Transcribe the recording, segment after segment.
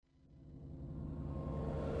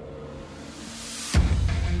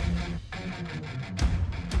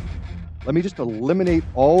Let me just eliminate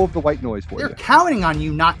all of the white noise for They're you. counting on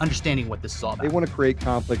you not understanding what this is all about. They want to create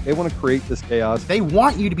conflict. They want to create this chaos. They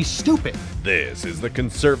want you to be stupid. This is the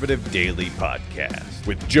Conservative Daily Podcast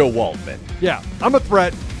with Joe Waldman. Yeah, I'm a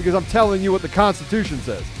threat because I'm telling you what the Constitution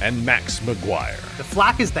says. And Max McGuire. The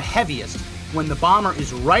flak is the heaviest when the bomber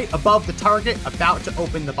is right above the target about to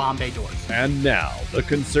open the bomb bay doors. And now, the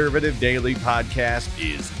Conservative Daily Podcast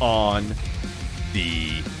is on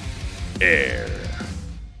the air.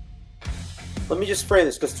 Let me just frame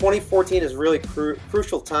this, because 2014 is a really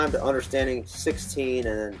crucial time to understanding 16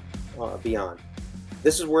 and then beyond.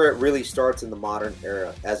 This is where it really starts in the modern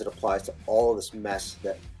era as it applies to all of this mess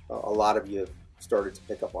that a lot of you have started to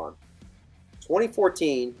pick up on.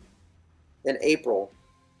 2014, in April,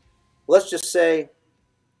 let's just say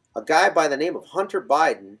a guy by the name of Hunter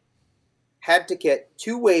Biden had to get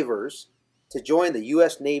 2 waivers to join the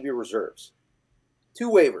U.S. Navy Reserves. 2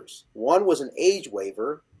 waivers. One was an age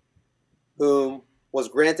waiver, whom was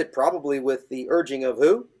granted probably with the urging of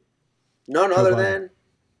who? None other than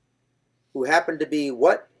who happened to be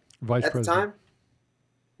what Vice at President.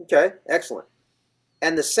 the time? Okay, excellent.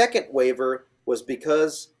 And the second waiver was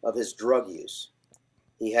because of his drug use.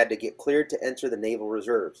 He had to get cleared to enter the Naval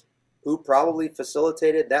Reserves. Who probably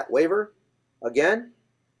facilitated that waiver? Again?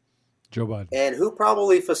 Joe Biden. And who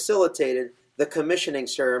probably facilitated the commissioning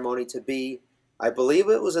ceremony to be, I believe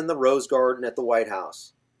it was in the Rose Garden at the White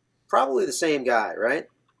House. Probably the same guy, right?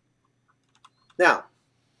 Now,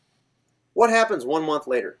 what happens 1 month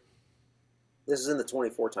later? This is in the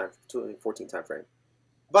 2014 time frame.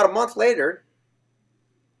 About a month later,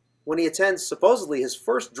 when he attends supposedly his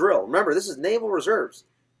first drill, remember this is Naval Reserves,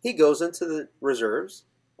 he goes into the reserves,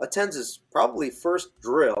 attends his probably first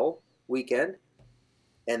drill weekend,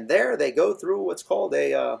 and there they go through what's called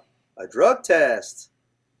a drug test.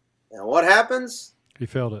 And what happens? He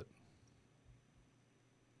failed it.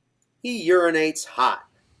 He urinates hot,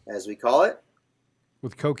 as we call it.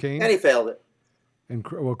 With cocaine? And he failed it. And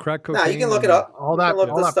crack cococaine? Now, you can look it up. All that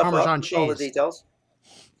Parmesan cheese. All the details.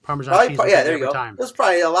 Parmesan cheese. Yeah, there you go. Time. There's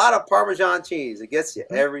probably a lot of Parmesan cheese. It gets you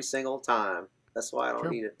every single time. That's why I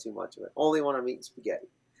don't eat it too much of it. Only when I'm eating spaghetti.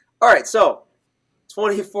 All right, so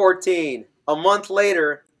 2014, a month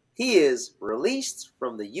later, he is released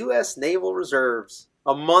from the U.S. Naval Reserves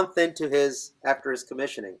a month after his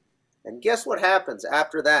commissioning. And guess what happens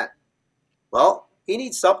after that? Well, he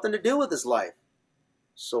needs something to do with his life.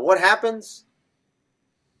 So what happens?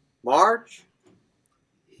 March.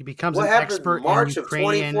 He becomes What an happens expert March in of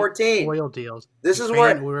Ukrainian 2014? oil deals. This is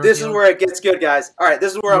where it gets good, guys. All right,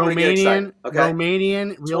 this is where I'm going to get excited. Okay.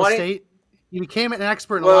 Romanian real estate. He became an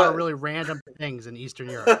expert in a lot of really random things in Eastern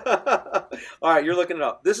Europe. All right, you're looking it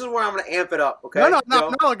up. This is where I'm going to amp it up. Okay. No, I'm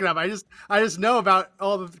not looking it up. I just know about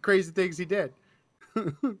all the crazy things he did.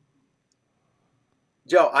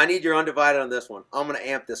 Joe, I need your undivided on this one. I'm going to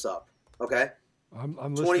amp this up. Okay. I'm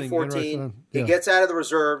listening. 2014, he gets out of the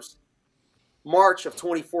reserves. March of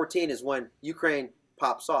 2014 is when Ukraine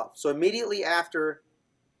pops off. So immediately after,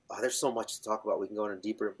 there's so much to talk about. We can go into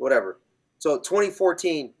deeper, whatever. So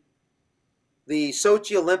 2014, the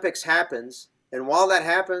Sochi Olympics happens. And while that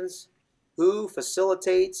happens, who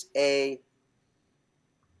facilitates a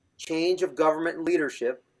change of government and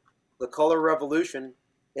leadership? The color revolution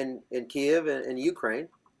in Kiev and Ukraine.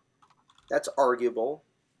 That's arguable.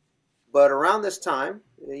 But around this time,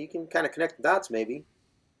 you can kind of connect the dots maybe,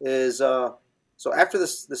 is so after the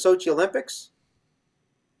Sochi Olympics,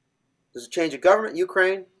 there's a change of government in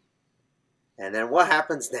Ukraine, and then what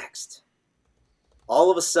happens next? All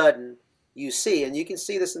of a sudden, you see, and you can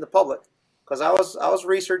see this in the public, because I was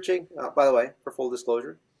researching, by the way, for full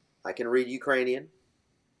disclosure, I can read Ukrainian,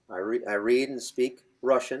 I read and speak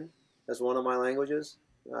Russian as one of my languages,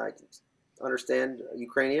 I can understand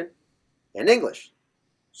Ukrainian, and English.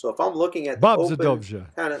 So if I'm looking at if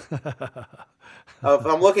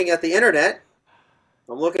I'm looking at the internet,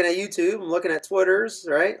 I'm looking at YouTube, I'm looking at Twitters,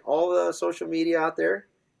 right? All the social media out there.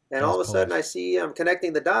 And all of a sudden I see, I'm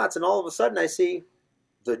connecting the dots, and all of a sudden I see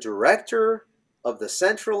the director of the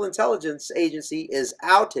Central Intelligence Agency is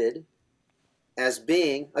outed as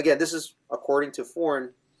being, again, this is according to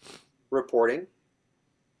foreign reporting,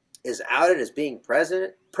 is outed as being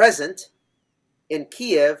present in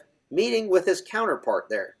Kiev, meeting with his counterpart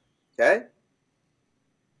there. Okay?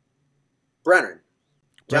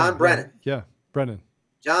 John Brennan. Yeah, Brennan.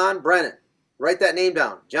 John Brennan. Write that name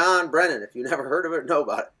down. John Brennan. If you never heard of it, know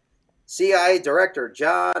about it. CIA Director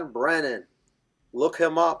John Brennan. Look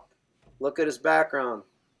him up. Look at his background.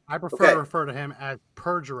 I prefer to refer to him as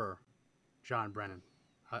Perjurer John Brennan.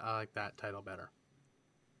 I like that title better.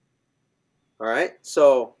 All right.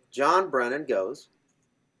 So John Brennan goes.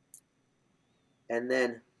 And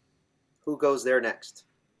then who goes there next?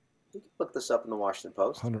 You can look this up in the Washington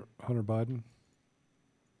Post. Hunter Biden.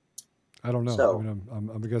 I don't know. So, I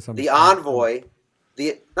mean, I guess I'm the envoy.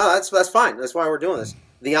 No, that's fine. That's why we're doing this.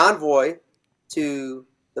 The envoy to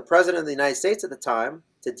the president of the United States at the time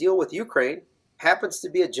to deal with Ukraine happens to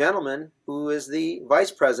be a gentleman who is the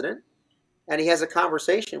vice president, and he has a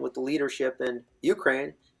conversation with the leadership in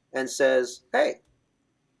Ukraine and says, "Hey,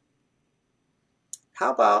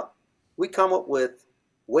 how about we come up with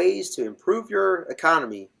ways to improve your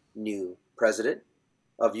economy, new president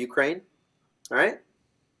of Ukraine?" All right.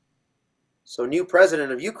 So, new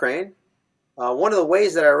president of Ukraine, one of the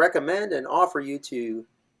ways that I recommend and offer you to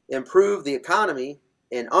improve the economy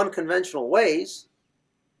in unconventional ways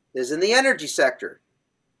is in the energy sector.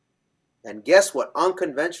 And guess what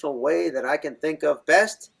unconventional way that I can think of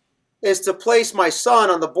best is to place my son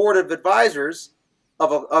on the board of advisors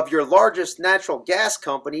of your largest natural gas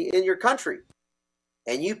company in your country.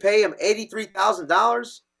 And you pay him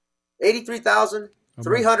 $83,000,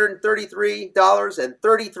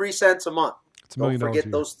 $83,333.33 a month. It's $1 million. Don't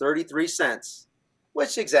forget those 33 cents.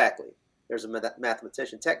 Which exactly? There's a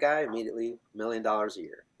mathematician tech guy, immediately $1 million a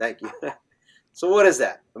year. Thank you. So what is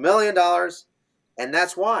that? $1 million. And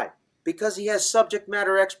that's why. Because he has subject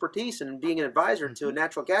matter expertise in being an advisor to a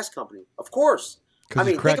natural gas company. Of course. Because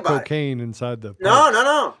he cracked cocaine inside the...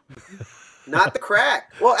 No. Not the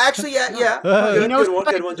crack. Well, actually, yeah. Good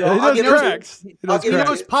one, Joe. He knows cracks. He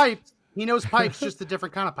knows pipes. He knows pipes, just a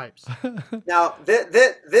different kind of pipes. Now,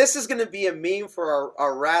 this is going to be a meme for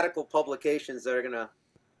our radical publications that are going to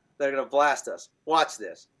blast us. Watch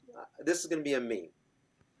this. This is going to be a meme.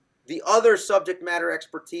 The other subject matter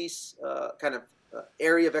expertise,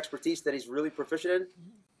 area of expertise that he's really proficient in,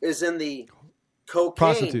 is in the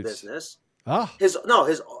cocaine business. Ah. His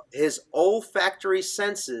olfactory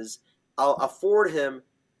senses afford him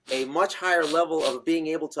a much higher level of being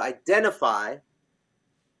able to identify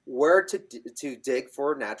where to dig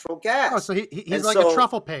for natural gas. Oh, so he's like a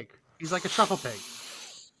truffle pig. He's like a truffle pig.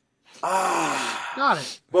 Got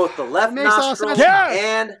it. Both the left nostril gas!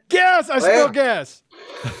 and gas. I smell gas.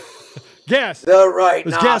 Gas. The right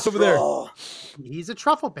There's nostril. gas over there. He's a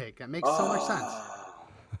truffle pig. That makes so much sense.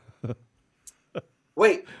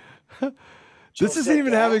 Wait. This isn't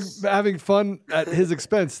even having fun at his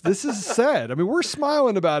expense. This is sad. I mean, we're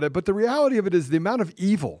smiling about it, but the reality of it is the amount of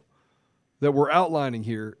evil that we're outlining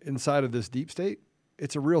here inside of this deep state.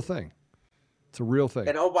 It's a real thing. It's a real thing.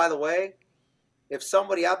 And oh, by the way, if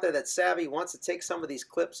somebody out there that's savvy wants to take some of these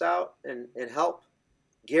clips out and help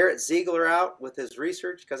Garrett Ziegler out with his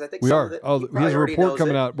research, because I think we some are. of it, Oh, he has a report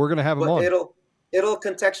coming out. We're going to have him on. It'll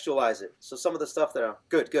contextualize it. So some of the stuff that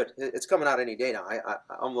good. It's coming out any day now.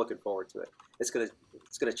 I'm looking forward to it. It's gonna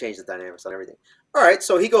change the dynamics on everything. All right,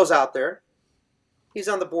 so he goes out there. He's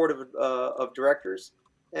on the board of directors,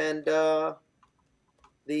 and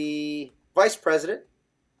the vice president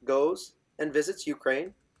goes and visits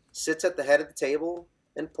Ukraine, sits at the head of the table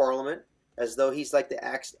in Parliament as though he's like the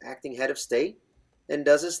acting head of state, and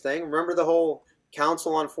does his thing. Remember the whole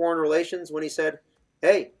Council on Foreign Relations when he said,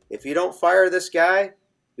 "Hey, if you don't fire this guy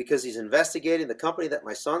because he's investigating the company that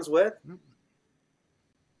my son's with,"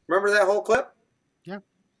 remember that whole clip? Yeah.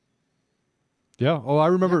 Yeah. Oh, I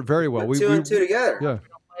remember it very well. Two and two together. Yeah.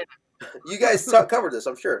 You guys covered this,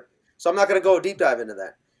 I'm sure. So I'm not going to go deep dive into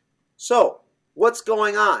that. So what's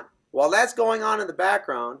going on? While that's going on in the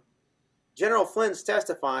background, General Flynn's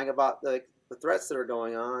testifying about the threats that are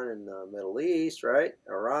going on in the Middle East, right?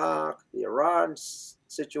 Iraq, the Iran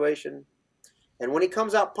situation. And when he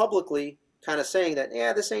comes out publicly kind of saying that,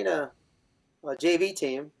 yeah, this ain't a JV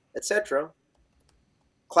team, etc.,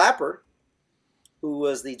 Clapper, who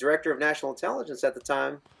was the director of national intelligence at the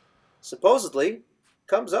time, supposedly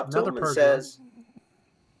comes up to him and says,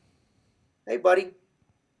 "Hey, buddy,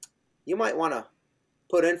 you might want to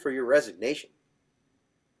put in for your resignation,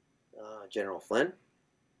 General Flynn."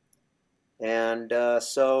 And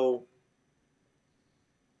so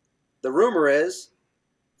the rumor is,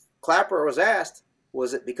 Clapper was asked,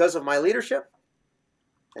 "Was it because of my leadership?"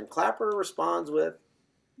 And Clapper responds with,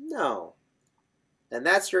 "No." And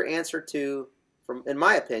that's your answer to, in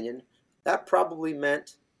my opinion, that probably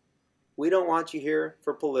meant, we don't want you here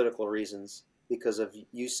for political reasons because of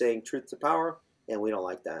you saying truth to power, and we don't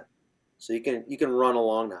like that. So you can run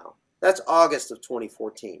along now. That's August of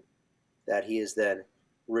 2014 that he is then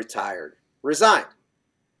resigned.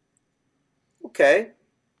 Okay.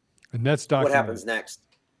 And that's documented. What happens next?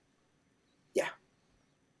 Yeah.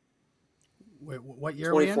 Wait, what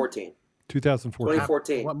year? 2014. 2014.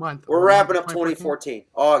 2014. What month? We're wrapping up 2014.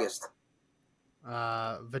 August.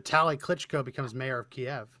 Vitaly Klitschko becomes mayor of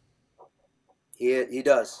Kiev. He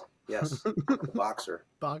does. Yes. The boxer.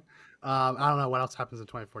 I don't know what else happens in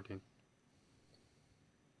 2014.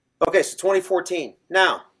 Okay, so 2014.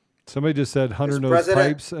 Now, Somebody just said Hunter Mr. knows President-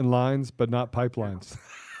 pipes and lines, but not pipelines.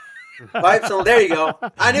 pipes. And there you go.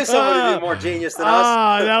 I knew someone would be more genius than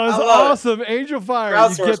us. That was I love it. awesome. Angel Fire.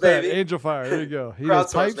 Crowdsource, You get that. baby. Angel Fire. There you go. He knows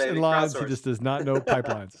Crowdsource, pipes baby. and lines. He Crowdsource. just does not know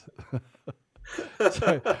pipelines.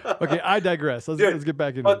 Sorry. Okay, I digress. Let's get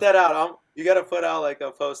back into Put it. that out. You got to put out like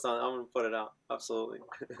a post on it. I'm going to put it out. Absolutely.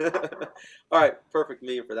 All right. Perfect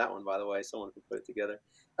meme for that one, by the way. Someone can put it together.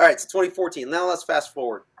 All right. It's 2014. Now let's fast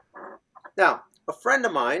forward. Now, a friend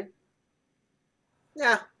of mine,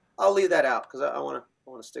 I'll leave that out because I want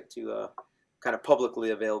to stick to kind of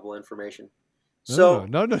publicly available information. So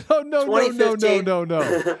No.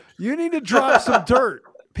 2015 You need to drop some dirt.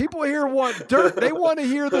 People here want dirt. They want to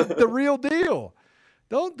hear the real deal.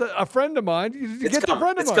 A friend of mine. It's get coming. the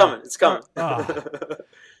friend of It's mine. coming. It's coming.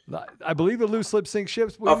 I believe the loose lip sink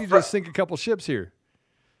ships. We need to sink a couple ships here.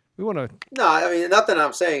 We want to. No, I mean nothing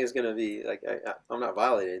I'm saying is going to be like I'm not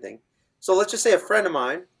violating anything. So let's just say a friend of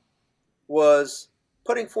mine was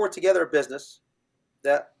putting forth together a business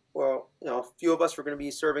that, well, a few of us were going to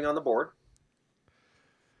be serving on the board.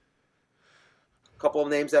 A couple of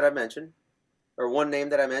names that I mentioned, or one name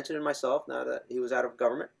that I mentioned in myself, now that he was out of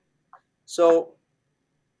government. So,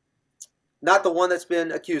 not the one that's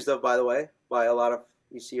been accused of, by the way, by a lot of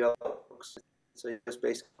ECL folks. It's a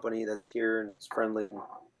US-based company that's here and it's friendly,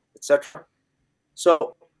 etc.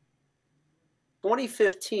 So,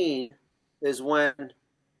 2015 is when,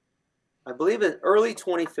 I believe in early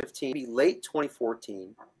 2015, maybe late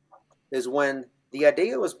 2014, is when the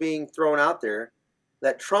idea was being thrown out there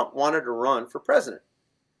that Trump wanted to run for president,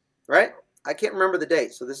 right? I can't remember the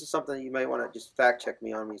date, so this is something you might want to just fact check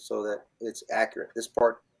me on so that it's accurate. This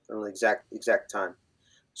part, I don't know the exact time.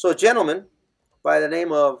 So a gentleman by the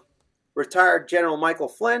name of retired General Michael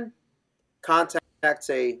Flynn contacts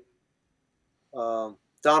a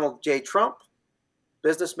Donald J. Trump,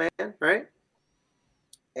 businessman, right?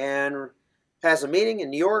 And has a meeting in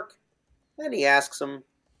New York, and he asks him,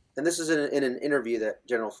 and this is in an interview that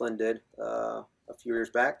General Flynn did a few years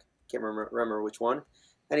back. Can't remember which one.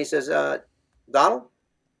 And he says, Donald,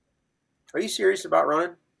 are you serious about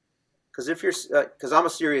running? Because I'm a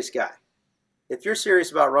serious guy. If you're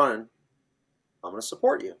serious about running, I'm going to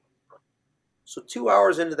support you. So 2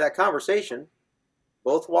 hours into that conversation,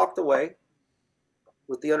 both walked away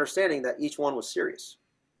with the understanding that each one was serious.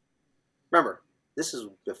 Remember, this is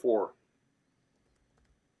before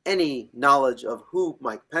any knowledge of who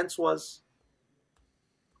Mike Pence was,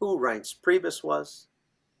 who Reince Priebus was,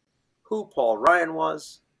 who Paul Ryan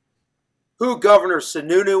was, who Governor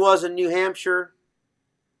Sununu was in New Hampshire,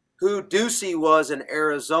 who Ducey was in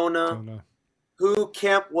Arizona, who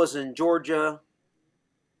Kemp was in Georgia.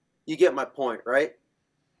 You get my point, right?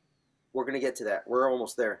 We're going to get to that. We're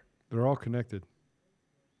almost there. They're all connected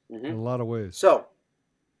in a lot of ways. So,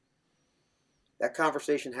 that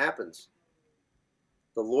conversation happens.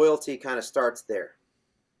 The loyalty kind of starts there.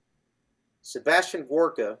 Sebastian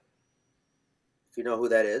Gorka, if you know who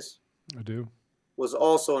that is, I do, was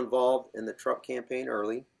also involved in the Trump campaign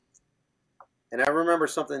early. And I remember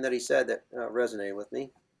something that he said that resonated with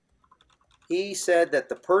me. He said that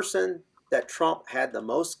the person that Trump had the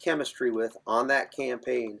most chemistry with on that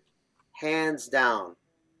campaign, hands down,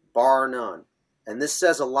 bar none. And this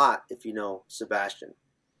says a lot if you know Sebastian.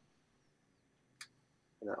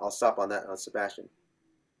 And I'll stop on that on Sebastian.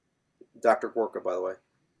 Dr. Gorka, by the way.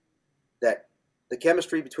 That the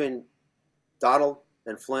chemistry between Donald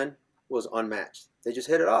and Flynn was unmatched. They just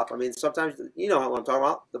hit it off. I mean, sometimes, you know what I'm talking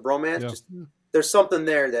about, the bromance. Yeah. There's something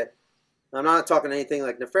there that, I'm not talking anything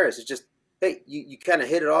like nefarious. It's just, hey, you kind of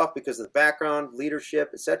hit it off because of the background,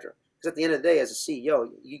 leadership, etc. Because at the end of the day, as a CEO,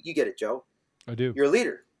 you get it, Joe. I do. You're a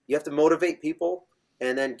leader. You have to motivate people,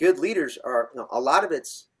 and then good leaders are, a lot of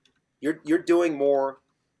it's, you're doing more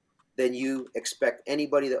than you expect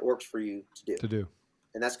anybody that works for you to do.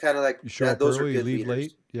 And that's kind of like, you show up those early, are good you leave leaders.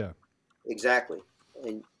 late. Yeah. Exactly.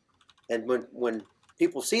 And when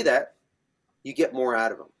people see that, you get more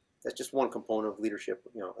out of them. That's just one component of leadership.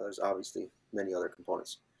 There's obviously many other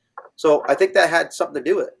components. So I think that had something to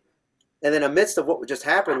do with it. And then amidst of what just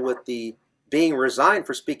happened with the being resigned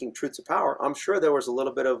for speaking truths of power, I'm sure there was a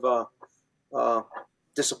little bit of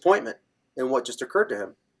disappointment in what just occurred to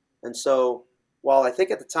him. And so while I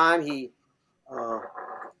think at the time he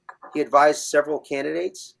advised several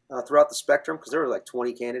candidates throughout the spectrum, because there were like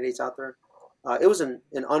 20 candidates out there, it was an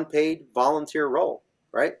unpaid volunteer role,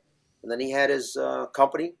 right? And then he had his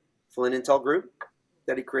company, Flynn Intel Group,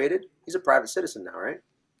 that he created. He's a private citizen now, right?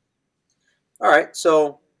 All right,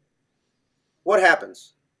 so what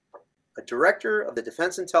happens? A director of the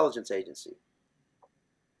Defense Intelligence Agency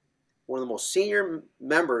one of the most senior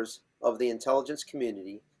members of the intelligence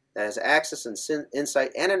community that has access and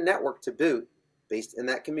insight and a network to boot based in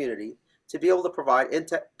that community to be able to provide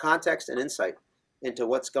context and insight into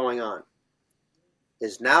what's going on,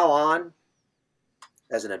 is now on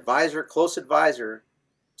as an advisor, close advisor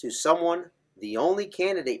to someone, the only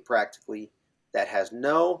candidate practically that has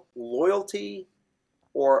no loyalty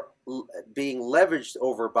or being leveraged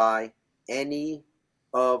over by any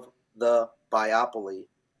of the biopoly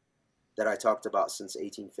that I talked about since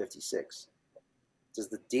 1856. Does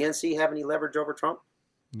the DNC have any leverage over Trump?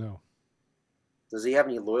 No. Does he have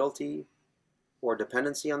any loyalty or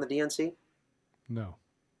dependency on the DNC? No.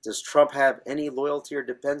 Does Trump have any loyalty or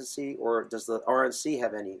dependency, or does the RNC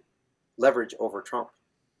have any leverage over Trump?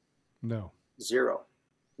 No. Zero.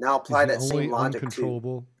 Now apply that same logic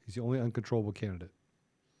to... He's the only uncontrollable candidate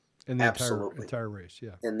in the entire race.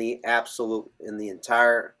 Yeah. In the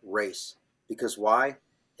entire race. Because why?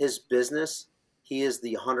 His business, he is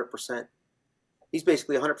the 100%. He's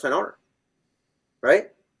basically 100% owner, right?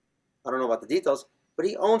 I don't know about the details, but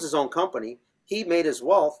he owns his own company. He made his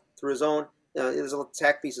wealth through his own, there's little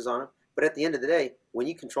tack pieces on him. But at the end of the day, when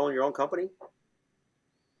you control your own company,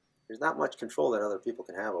 there's not much control that other people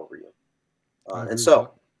can have over you. And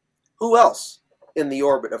so, who else in the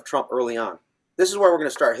orbit of Trump early on? This is where we're going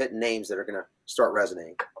to start hitting names that are going to start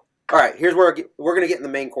resonating. All right, here's where we're going to get in the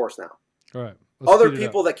main course now. All right. Other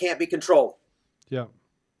people that can't be controlled. Yeah.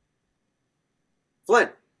 Flynn,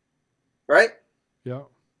 right? Yeah.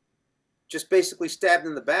 Just basically stabbed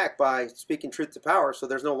in the back by speaking truth to power, so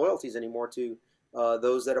there's no loyalties anymore to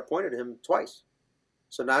those that appointed him twice.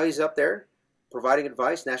 So now he's up there providing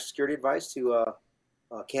advice, national security advice to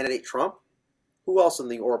candidate Trump. Who else in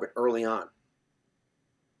the orbit early on?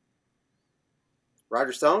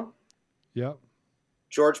 Roger Stone? Yeah.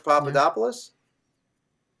 George Papadopoulos?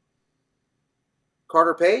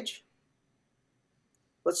 Carter Page?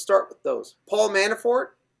 Let's start with those. Paul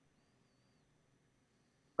Manafort?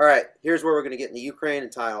 All right, here's where we're going to get into Ukraine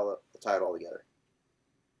and tie it all together.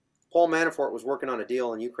 Paul Manafort was working on a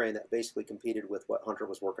deal in Ukraine that basically competed with what Hunter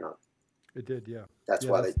was working on. It did, yeah. That's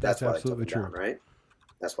why they took him down, right?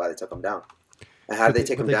 That's why they took him down. And how did they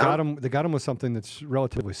take him down? They got him with something that's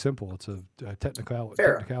relatively simple. It's a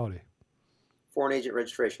technicality. Foreign agent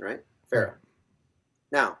registration, right? FARA. Right.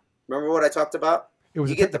 Now, remember what I talked about? It was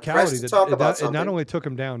you a get technicality the press to talk about it not only took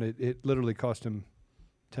him down, it literally cost him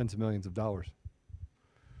tens of millions of dollars.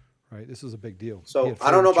 Right? This is a big deal. So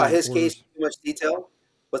I don't know about his case in too much detail,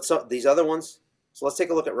 but these other ones. So let's take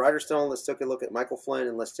a look at Roger Stone. Let's take a look at Michael Flynn,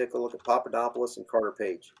 and let's take a look at Papadopoulos and Carter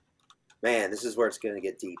Page. Man, this is where it's going to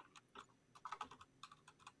get deep.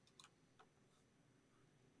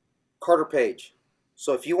 Carter Page.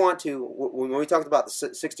 So if you want to, when we talked about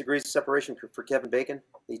the 6 degrees of separation for Kevin Bacon,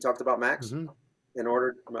 he talked about Max. Mm-hmm.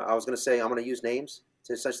 I was going to say, I'm going to use names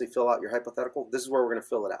to essentially fill out your hypothetical. This is where we're going to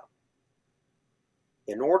fill it out.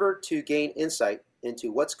 In order to gain insight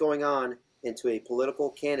into what's going on into a political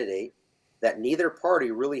candidate that neither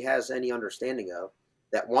party really has any understanding of,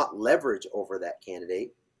 that want leverage over that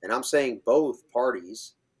candidate, and I'm saying both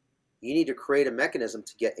parties, you need to create a mechanism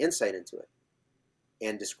to get insight into it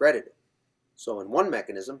and discredit it. So in one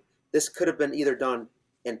mechanism, this could have been either done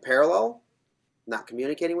in parallel, not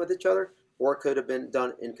communicating with each other, or it could have been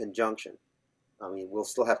done in conjunction. I mean, we'll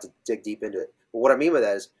still have to dig deep into it. But what I mean by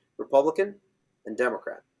that is Republican and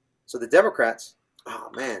Democrat. So the Democrats, oh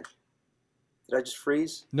man, did I just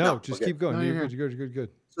freeze? No, just keep going. You're good.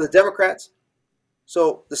 So the Democrats,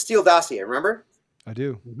 so the Steele dossier, remember? I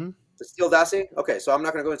do. Mm-hmm. The Steele dossier? Okay, so I'm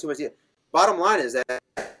not going to go into too much detail. Bottom line is that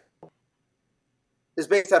is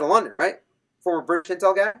based out of London, right? Former British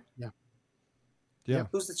intel guy? Yeah.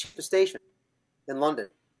 Who's the chief of station in London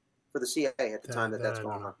for the CIA at the time that's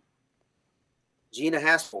going on? Gina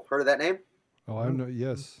Haspel. Heard of that name? Oh, I know.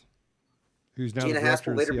 Yes. Who's now Gina the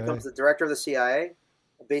director Haspel of later the CIA. becomes the director of the CIA.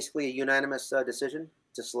 Basically, a unanimous decision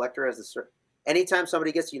to select her as the. Anytime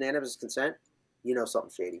somebody gets unanimous consent, you know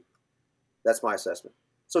something shady. That's my assessment.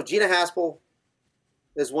 So Gina Haspel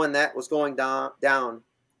is when that was going down.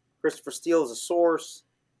 Christopher Steele is a source,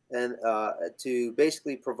 and to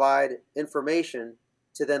basically provide information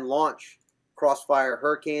to then launch Crossfire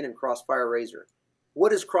Hurricane and Crossfire Razor.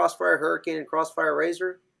 What is Crossfire Hurricane and Crossfire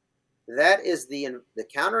Razor? That is the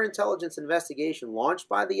counterintelligence investigation launched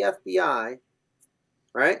by the FBI,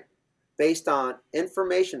 right? Based on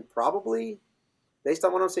information, probably, based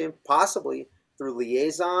on what I'm saying, possibly through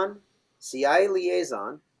CIA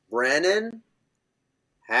liaison, Brennan,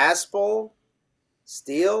 Haspel,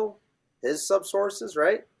 Steele, his subsources,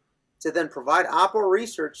 right? To then provide Oppo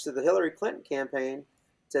research to the Hillary Clinton campaign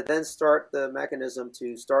to then start the mechanism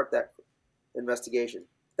to start that investigation.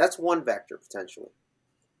 That's one vector, potentially.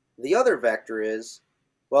 The other vector is,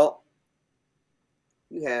 well,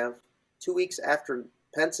 you have 2 weeks after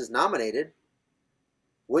Pence is nominated,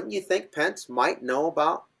 wouldn't you think Pence might know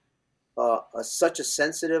about such a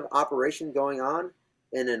sensitive operation going on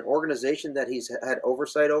in an organization that he's had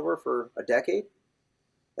oversight over for a decade?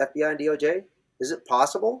 FBI and DOJ? Is it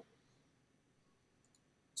possible?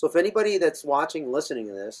 So if anybody that's watching, listening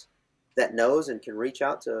to this, that knows and can reach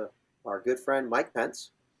out to our good friend Mike Pence,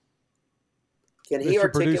 can he Mr.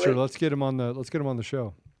 articulate? Producer, let's get him on the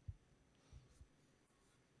show.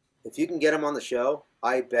 If you can get him on the show,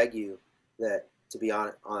 I beg you to be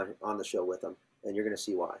on the show with him, and you're going to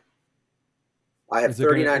see why. I have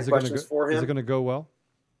 39 questions for him. Is it going to go well?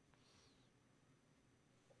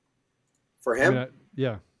 For him?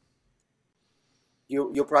 Yeah.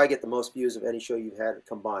 You'll probably get the most views of any show you've had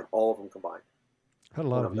combined, all of them combined. Had a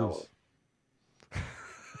lot of views.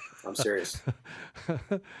 I'm serious.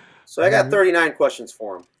 So I got 39 questions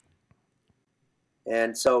for him.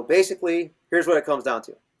 And so basically, here's what it comes down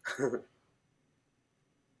to.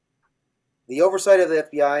 The oversight of the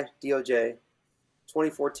FBI, DOJ,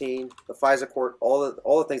 2014, the FISA court, all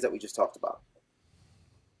the things that we just talked about.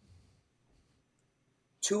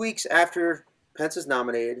 2 weeks after Pence is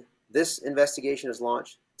nominated, this investigation is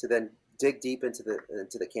launched to then dig deep into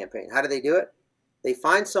the campaign. How do they do it? They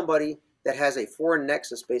find somebody that has a foreign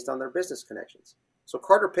nexus based on their business connections. So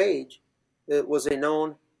Carter Page was a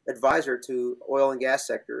known advisor to oil and gas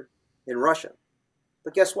sector in Russia.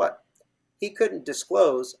 But guess what? He couldn't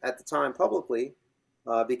disclose at the time publicly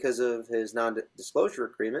because of his non-disclosure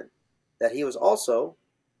agreement that he was also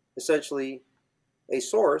essentially a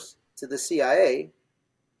source to the CIA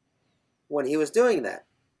when he was doing that.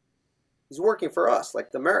 He's working for us, like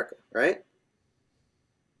America, right?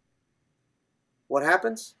 What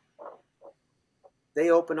happens? They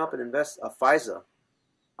open up and invest a FISA.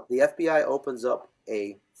 The FBI opens up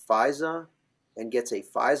a FISA and gets a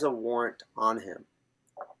FISA warrant on him.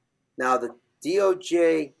 Now, the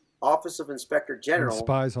DOJ Office of Inspector General and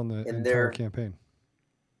spies on the entire campaign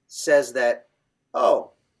says that,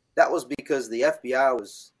 oh, that was because the FBI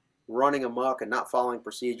was running amok and not following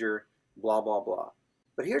procedure, blah, blah, blah.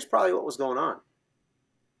 But here's probably what was going on.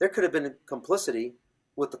 There could have been complicity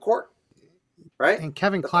with the court, right? And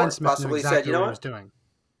Kevin Kleinsmith knew exactly what he was doing.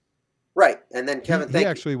 Right, and then he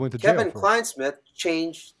actually went to jail. Kevin Kleinsmith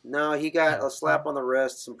changed. No, he got a slap on the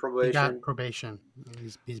wrist, some probation. He got probation.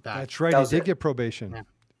 He's back. That's right. He did get probation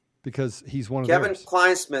because he's one of Kevin theirs.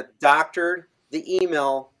 Kleinsmith doctored the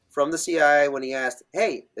email from the CIA when he asked,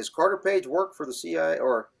 "Hey, is Carter Page work for the CIA,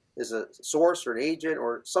 or is a source or an agent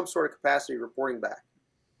or some sort of capacity reporting back?"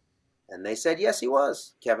 And they said yes, he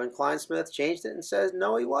was. Kevin Kleinsmith changed it and said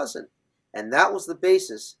no, he wasn't. And that was the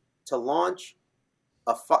basis to launch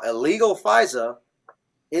a legal FISA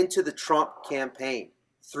into the Trump campaign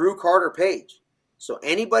through Carter Page. So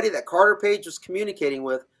anybody that Carter Page was communicating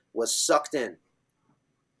with was sucked in.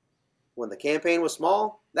 When the campaign was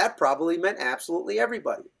small, that probably meant absolutely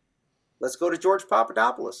everybody. Let's go to George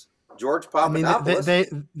Papadopoulos. George Papadopoulos. I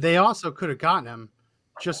mean, they also could have gotten him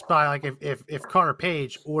just by, like, if Carter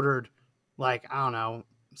Page ordered, like, I don't know,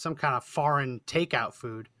 some kind of foreign takeout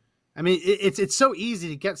food. I mean, it's so easy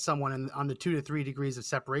to get someone on the 2 to 3 degrees of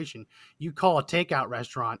separation. You call a takeout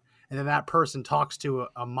restaurant, and then that person talks to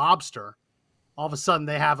a mobster. All of a sudden,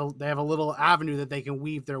 they have a little avenue that they can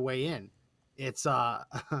weave their way in. It's the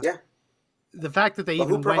fact that they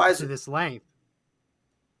even went to this length.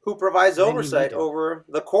 Who provides oversight over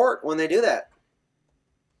the court when they do that?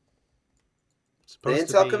 The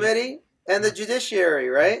Intel Committee and the Judiciary,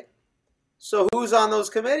 right? So who's on those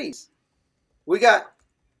committees? We got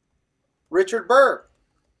Richard Burr,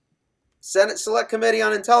 Senate Select Committee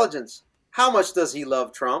on Intelligence. How much does he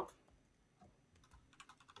love Trump?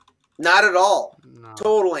 Not at all. No.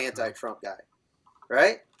 Total anti-Trump guy,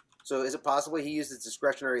 right? So is it possible he used his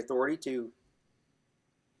discretionary authority to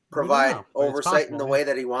provide oversight in the way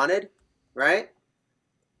that he wanted, right?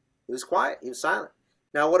 He was quiet. He was silent.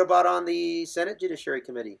 Now, what about on the Senate Judiciary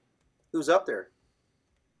Committee? Who's up there?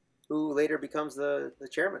 Who later becomes the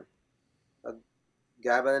chairman? A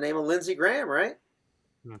guy by the name of Lindsey Graham, right?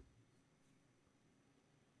 Hmm.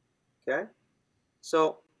 Okay.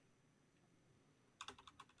 So,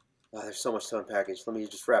 there's so much to unpackage. Let me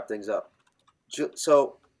just wrap things up.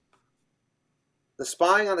 So, the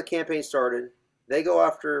spying on the campaign started. They go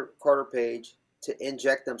after Carter Page to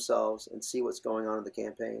inject themselves and see what's going on in the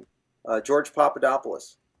campaign. George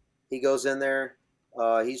Papadopoulos, he goes in there.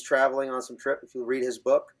 He's traveling on some trip. If you read his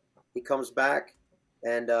book, he comes back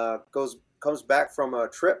and comes back from a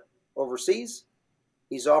trip overseas.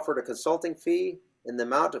 He's offered a consulting fee in the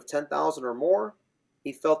amount of $10,000 or more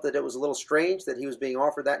He felt that it was a little strange that he was being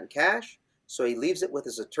offered that in cash, so he leaves it with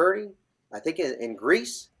his attorney, I think in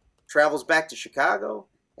Greece, travels back to Chicago,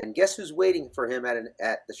 and guess who's waiting for him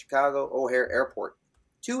at the Chicago O'Hare Airport?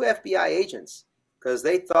 2 FBI agents, because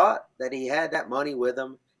they thought that he had that money with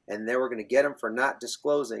him, and they were going to get him for not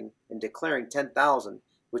disclosing and declaring $10,000,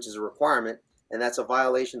 which is a requirement, and that's a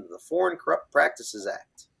violation of the Foreign Corrupt Practices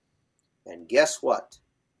Act. And guess what?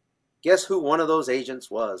 Guess who one of those agents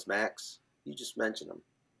was, Max? You just mentioned him.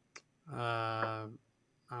 I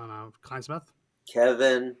don't know. Kleinsmith?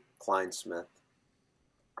 Kevin Kleinsmith.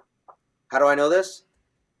 How do I know this?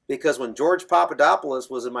 Because when George Papadopoulos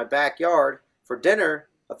was in my backyard for dinner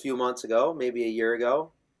a few months ago, maybe a year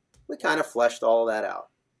ago, we kind of fleshed all that out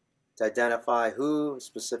to identify who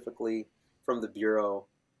specifically from the Bureau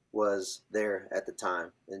was there at the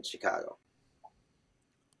time in Chicago.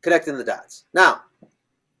 Connecting the dots. Now,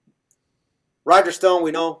 Roger Stone,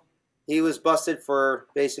 we know he was busted for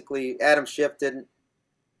basically Adam Schiff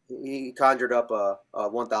he conjured up a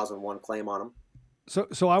 1001 claim on him.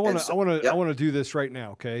 So I want to do this right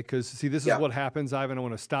now, okay? Because see, this is what happens, Ivan. I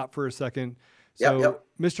want to stop for a second. So,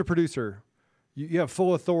 Mr. Producer, you have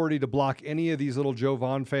full authority to block any of these little Joe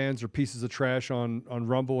Vaughn fans or pieces of trash on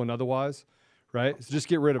Rumble and otherwise, right? So just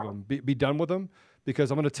get rid of them. Be done with them,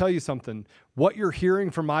 because I'm going to tell you something. What you're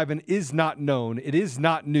hearing from Ivan is not known. It is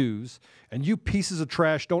not news. And you pieces of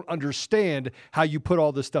trash don't understand how you put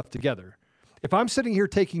all this stuff together. If I'm sitting here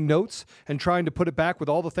taking notes and trying to put it back with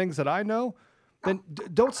all the things that I know, then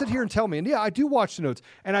don't sit here and tell me. And yeah, I do watch the notes,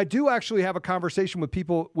 and I do actually have a conversation with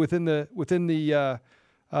people within the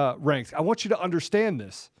ranks. I want you to understand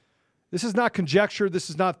this. This is not conjecture. This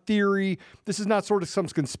is not theory. This is not sort of some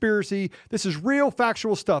conspiracy. This is real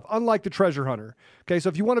factual stuff, unlike the treasure hunter. Okay, so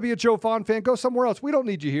if you want to be a Joe Vaughn fan, go somewhere else. We don't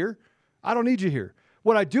need you here. I don't need you here.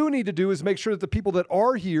 What I do need to do is make sure that the people that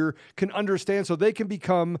are here can understand, so they can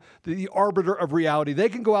become the arbiter of reality. They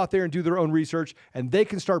can go out there and do their own research, and they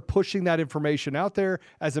can start pushing that information out there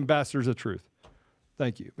as ambassadors of truth.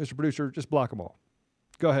 Thank you. Mr. Producer, just block them all.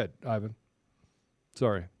 Go ahead, Ivan.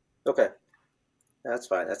 Sorry. Okay. That's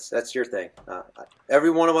fine. That's your thing. Every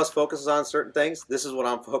one of us focuses on certain things. This is what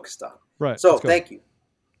I'm focused on. Right. So thank you.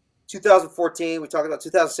 2014, we talked about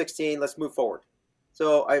 2016. Let's move forward.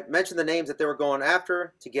 So I mentioned the names that they were going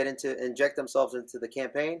after to inject themselves into the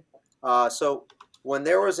campaign. So when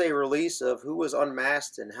there was a release of who was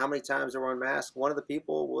unmasked and how many times they were unmasked, one of the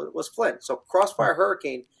people was Flynn. So Crossfire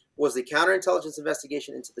Hurricane was the counterintelligence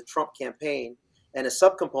investigation into the Trump campaign, and a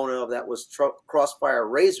subcomponent of that was Crossfire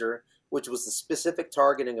Razor, which was the specific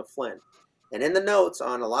targeting of Flynn. And in the notes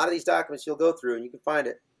on a lot of these documents you'll go through, and you can find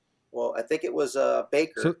it. Well, I think it was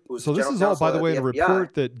Baker. So this is all, by the way, a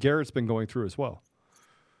report that Garrett's been going through as well.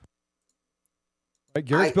 Right,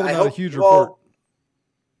 Garrett's building out a huge report.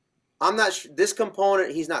 I'm not sure. This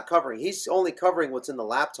component he's not covering. He's only covering what's in the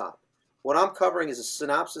laptop. What I'm covering is a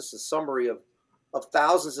synopsis, a summary of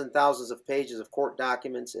thousands and thousands of pages of court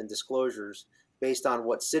documents and disclosures based on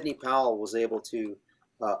what Sidney Powell was able to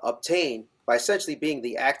obtain by essentially being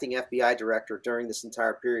the acting FBI director during this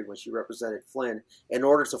entire period when she represented Flynn in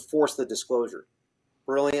order to force the disclosure.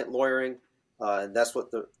 Brilliant lawyering, and that's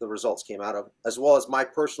what the results came out of, as well as my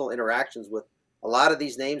personal interactions with a lot of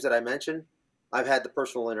these names that I mentioned. I've had the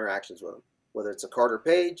personal interactions with them, whether it's a Carter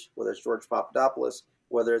Page, whether it's George Papadopoulos,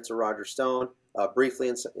 whether it's a Roger Stone,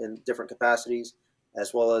 briefly in different capacities,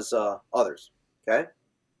 as well as others. Okay?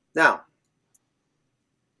 Now,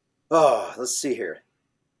 let's see here.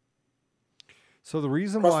 So the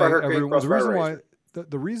reason why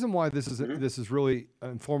this is really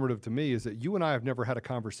informative to me is that you and I have never had a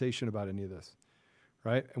conversation about any of this,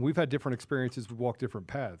 right? And we've had different experiences. We've walked different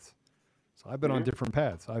paths. So I've been on different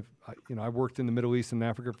paths. I've worked in the Middle East and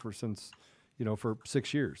Africa for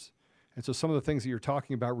 6 years. And so some of the things that you're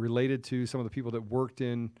talking about related to some of the people that worked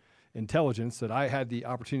in intelligence that I had the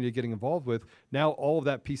opportunity of getting involved with, now all of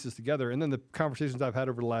that pieces together. And then the conversations I've had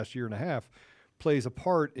over the last year and a half plays a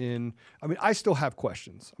part in, I still have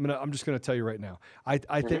questions. I'm just going to tell you right now. I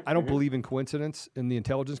don't believe in coincidence in the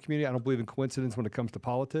intelligence community. I don't believe in coincidence when it comes to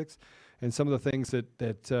politics. And some of the things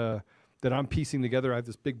that I'm piecing together, I have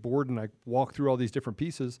this big board and I walk through all these different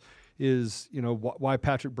pieces, is, why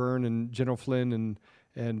Patrick Byrne and General Flynn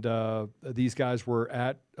and these guys were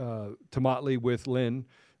at Tomatley with Lynn,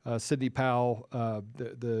 Sidney Powell,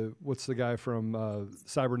 what's the guy from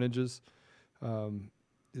Cyber Ninjas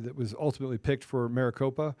that was ultimately picked for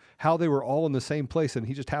Maricopa, how they were all in the same place and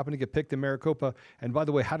he just happened to get picked in Maricopa. And by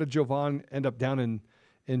the way, how did Jovan end up down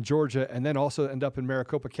in Georgia and then also end up in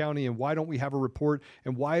Maricopa County, and why don't we have a report,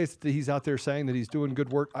 and why is it that he's out there saying that he's doing good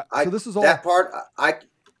work? So this is all that part.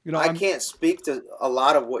 You know, I can't speak to a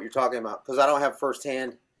lot of what you're talking about because I don't have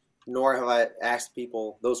firsthand, nor have I asked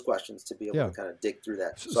people those questions to be able to kind of dig through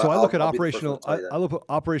that. So I look at operational. I look at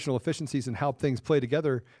operational efficiencies and how things play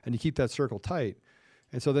together, and you keep that circle tight.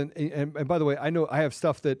 And so then, and by the way, I know I have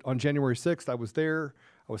stuff that on January 6th, I was there.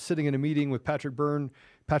 I was sitting in a meeting with Patrick Byrne.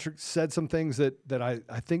 Patrick said some things that I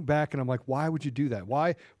think back, and I'm like, why would you do that?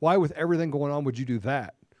 Why with everything going on would you do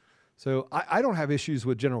that? So I don't have issues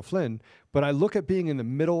with General Flynn, but I look at being in the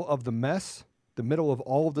middle of the mess, the middle of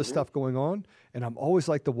all of this stuff going on, and I'm always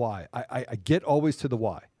like the why. I get always to the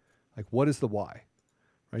why. Like, what is the why?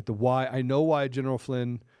 Right? The why. I know why General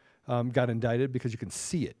Flynn got indicted because you can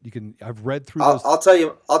see it. I've read through those. I'll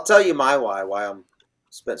tell you my why I'm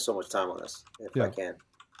spent so much time on this, if I can.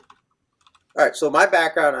 All right. So my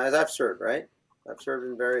background, as I've served, right? I've served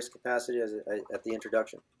in various capacities at the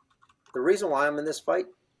introduction. The reason why I'm in this fight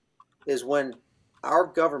is when our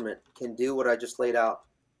government can do what I just laid out,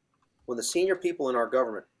 when the senior people in our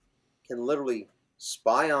government can literally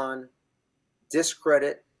spy on,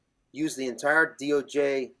 discredit, use the entire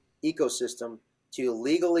DOJ ecosystem to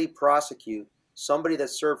illegally prosecute somebody that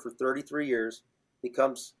served for 33 years,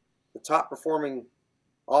 becomes the top performing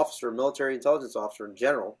officer, military intelligence officer in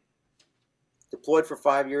general, deployed for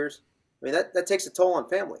 5 years. I mean, that takes a toll on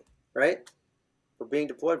family, right? For being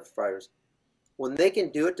deployed for 5 years. When they can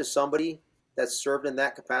do it to somebody that's served in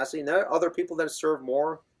that capacity, and there are other people that have served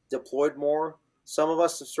more, deployed more. Some of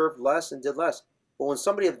us have served less and did less. But when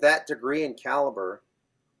somebody of that degree and caliber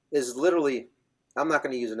is literally, I'm not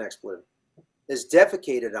going to use an expletive, is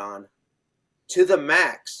defecated on to the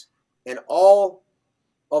max, and all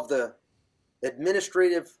of the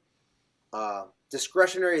administrative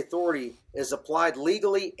discretionary authority is applied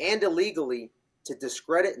legally and illegally to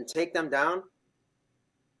discredit and take them down,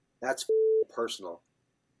 that's personal.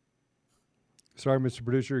 Sorry, Mr.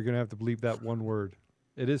 Producer, you're going to have to bleep that one word.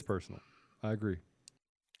 It is personal. I agree.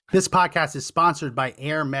 This podcast is sponsored by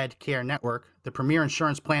Air Med Care Network, the premier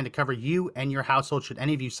insurance plan to cover you and your household should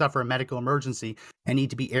any of you suffer a medical emergency and need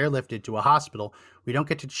to be airlifted to a hospital. We don't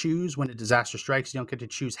get to choose when a disaster strikes. You don't get to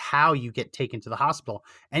choose how you get taken to the hospital.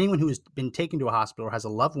 Anyone who has been taken to a hospital or has a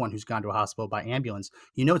loved one who's gone to a hospital by ambulance,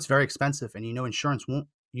 you know it's very expensive, and you know insurance won't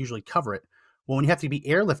usually cover it. Well, when you have to be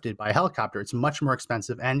airlifted by a helicopter, it's much more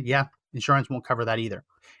expensive, and yeah, insurance won't cover that either.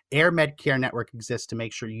 Air Med Care Network exists to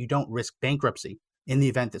make sure you don't risk bankruptcy in the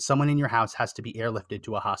event that someone in your house has to be airlifted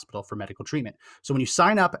to a hospital for medical treatment. So when you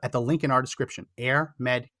sign up at the link in our description,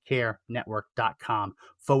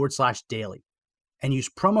 airmedcarenetwork.com/daily, and use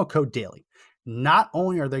promo code daily, not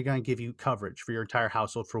only are they going to give you coverage for your entire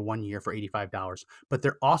household for 1 year for $85, but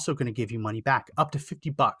they're also going to give you money back up to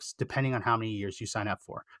 $50, depending on how many years you sign up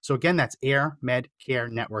for. So again, that's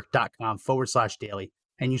airmedcarenetwork.com/daily,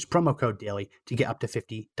 and use promo code daily to get up to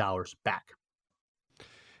 $50 back.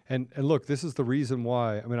 And look, this is the reason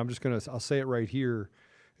why, I mean, I'll say it right here.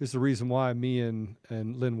 This is the reason why me and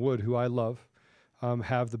Lynn Wood, who I love,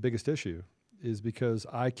 have the biggest issue, is because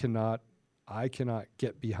I cannot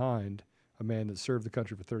get behind a man that served the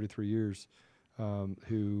country for 33 years,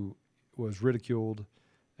 who was ridiculed.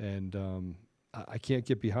 And I can't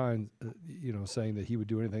get behind, saying that he would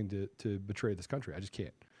do anything to betray this country. I just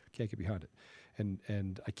can't get behind it.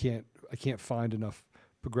 And I can't find enough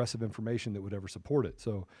progressive information that would ever support it.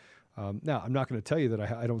 So now I'm not going to tell you that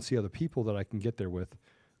I don't see other people that I can get there with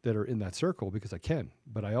that are in that circle, because I can,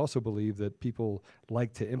 but I also believe that people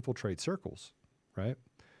like to infiltrate circles, right?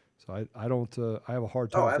 So I don't, I have a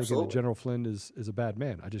hard time thinking that General Flynn is a bad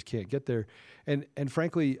man. I just can't get there. And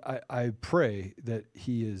frankly, I pray that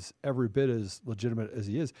he is every bit as legitimate as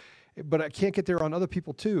he is, but I can't get there on other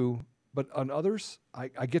people too. But on others,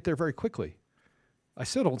 I get there very quickly. I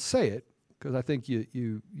still don't say it, because I think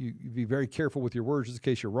you be very careful with your words just in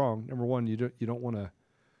case you're wrong. Number one, you don't want to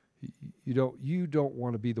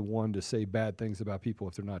be the one to say bad things about people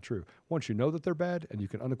if they're not true. Once you know that they're bad and you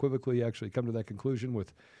can unequivocally actually come to that conclusion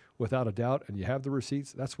without a doubt, and you have the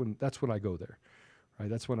receipts, that's when I go there, right?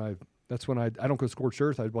 That's when I don't go scorched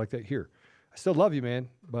earth. I'd be like that here. I still love you, man,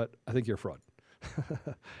 but I think you're a fraud,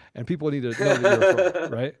 and people need to know that you're a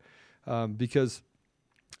fraud, right? Because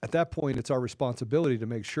at that point, it's our responsibility to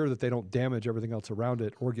make sure that they don't damage everything else around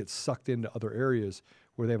it or get sucked into other areas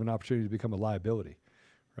where they have an opportunity to become a liability,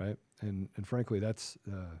 right? And frankly, that's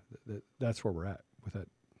where we're at with it.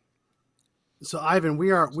 So Ivan, we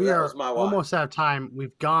are almost out of time.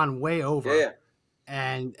 We've gone way over. Yeah.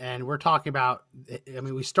 And we're talking about, I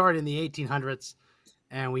mean, we started in the 1800s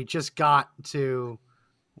and we just got to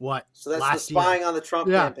what? So that's last the spying year. on the Trump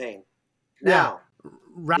campaign. Now,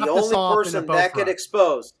 Wrap the this only all up in a person bow that fry. could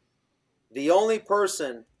expose, the only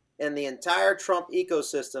person in the entire Trump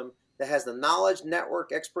ecosystem that has the knowledge,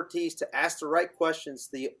 network, expertise to ask the right questions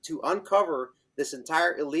to uncover this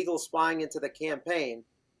entire illegal spying into the campaign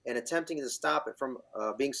and attempting to stop it from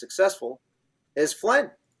being successful is Flynn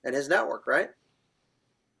and his network, right?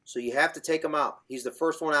 So you have to take him out. He's the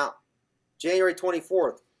first one out. January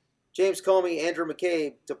 24th, James Comey, Andrew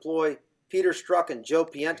McCabe deploy Peter Strzok and Joe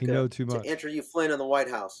Pientka to interview Flynn in the White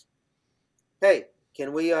House. Hey,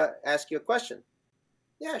 can we ask you a question?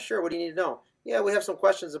 Yeah, sure. What do you need to know? Yeah, we have some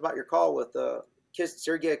questions about your call with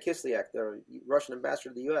Sergei Kislyak, the Russian ambassador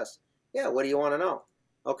to the U.S. Yeah, what do you want to know?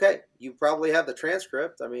 Okay, you probably have the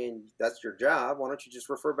transcript. I mean, that's your job. Why don't you just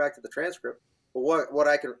refer back to the transcript? But what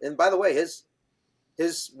I can, and by the way, his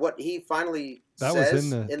what he finally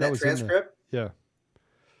says in that transcript, yeah,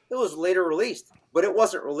 it was later released, but it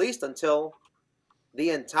wasn't released until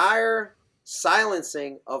the entire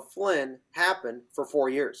silencing of Flynn happened for 4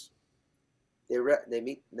 years. They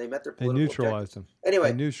met their political They neutralized objectives. him.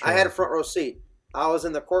 Anyway, I had a front row seat. I was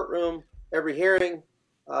in the courtroom every hearing.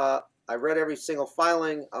 I read every single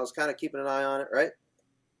filing. I was kind of keeping an eye on it, right?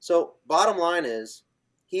 So bottom line is,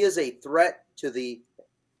 he is a threat to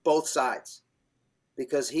both sides,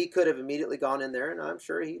 because he could have immediately gone in there, and I'm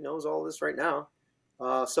sure he knows all this right now.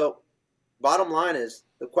 So bottom line is,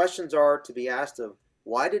 the questions are to be asked of,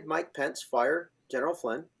 why did Mike Pence fire General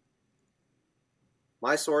Flynn?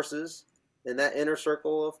 My sources in that inner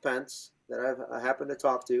circle of Pence that I happened to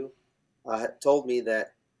talk to told me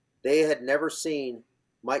that they had never seen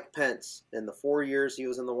Mike Pence in the 4 years he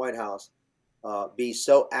was in the White House be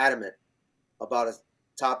so adamant about a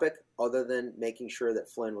topic other than making sure that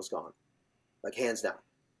Flynn was gone, like hands down.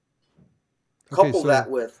 Couple that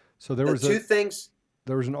with there was two things.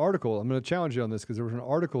 There was an article. I'm going to challenge you on this, because there was an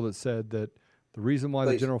article that said that the reason why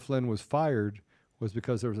the General Flynn was fired was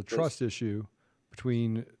because there was a trust issue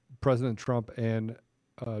between President Trump and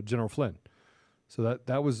General Flynn. So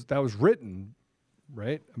that was written,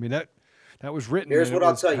 right? I mean, that was written. Here's what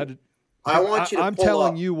I'll tell you. I want you to I'm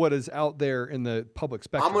telling you what is out there in the public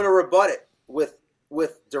spectrum. I'm going to rebut it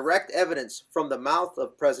with direct evidence from the mouth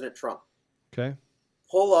of President Trump. Okay.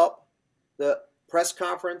 Pull up the press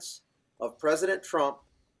conference of President Trump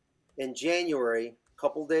in January, a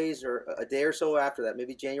couple days or a day or so after that,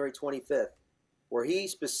 maybe January 25th, where he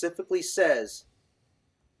specifically says,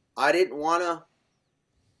 I didn't want to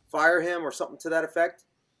fire him or something to that effect.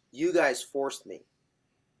 You guys forced me.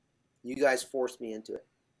 You guys forced me into it.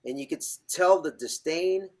 And you could tell the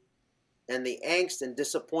disdain and the angst and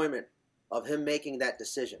disappointment of him making that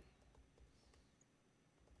decision.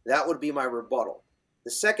 That would be my rebuttal.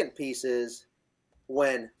 The second piece is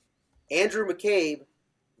when Andrew McCabe,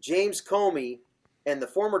 James Comey, and the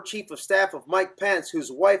former chief of staff of Mike Pence,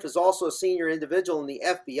 whose wife is also a senior individual in the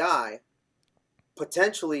FBI,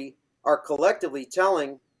 potentially are collectively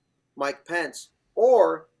telling Mike Pence,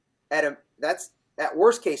 or that's at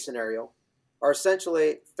worst case scenario, are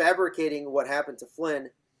essentially fabricating what happened to Flynn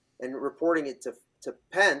and reporting it to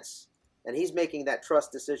Pence, and he's making that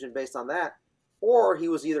trust decision based on that, or he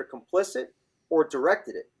was either complicit or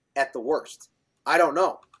directed it at the worst. I don't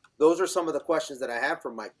know. Those are some of the questions that I have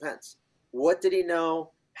for Mike Pence. What did he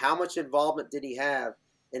know? How much involvement did he have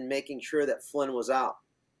in making sure that Flynn was out?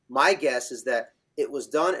 My guess is that it was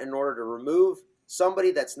done in order to remove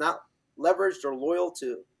somebody that's not leveraged or loyal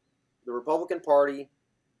to the Republican Party,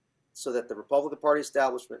 so that the Republican Party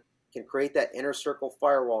establishment can create that inner circle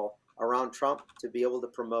firewall around Trump to be able to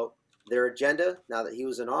promote their agenda now that he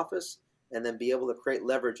was in office, and then be able to create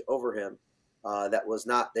leverage over him that was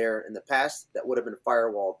not there in the past, that would have been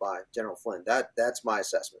firewalled by General Flynn. That's my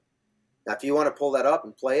assessment. Now, if you want to pull that up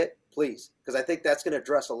and play it, please, because I think that's going to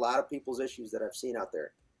address a lot of people's issues that I've seen out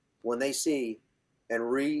there when they see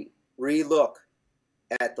and re-look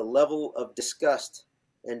at the level of disgust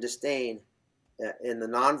and disdain in the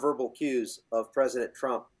nonverbal cues of President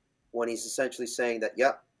Trump when he's essentially saying that,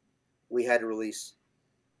 yep, we had to release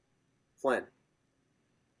Flynn.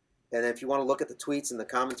 And if you want to look at the tweets and the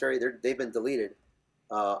commentary, they've been deleted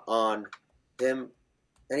on him.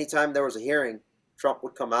 Anytime there was a hearing, Trump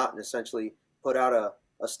would come out and essentially put out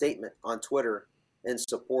a statement on Twitter in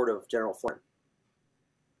support of General Flynn.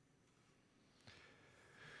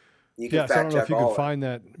 You can so I don't know if you can find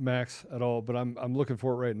that, Max, at all, but I'm looking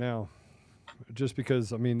for it right now. Just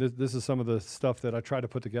because, I mean, this is some of the stuff that I try to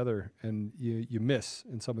put together, and you miss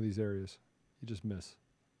in some of these areas. You just miss.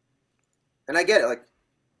 And I get it. Like,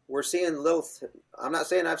 we're seeing I'm not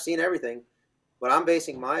saying I've seen everything, but I'm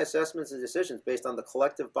basing my assessments and decisions based on the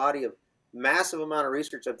collective body of massive amount of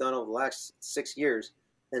research I've done over the last 6 years.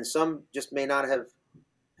 And some just may not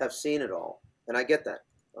have seen it all. And I get that.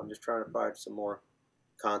 I'm just trying to provide some more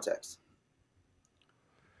context.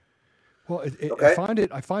 Well, Okay?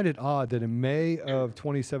 I find it odd that in May of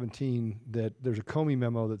 2017 that there's a Comey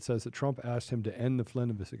memo that says that Trump asked him to end the Flynn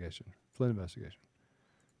investigation.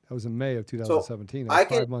 That was in May of 2017. That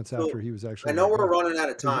was 5 months after he was actually. I know we're running out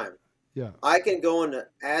of time. Yeah. I can go into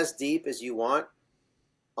as deep as you want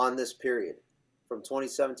on this period from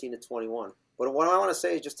 2017 to 21. But what I want to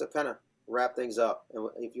say is just to kind of wrap things up. And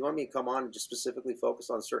if you want me to come on and just specifically focus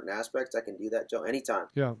on certain aspects, I can do that, Joe, anytime.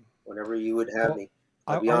 Yeah. Whenever you would have me.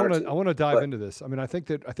 I want to dive into this. I mean, I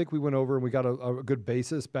think we went over and we got a good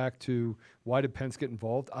basis back to why did Pence get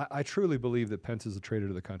involved. I truly believe that Pence is a traitor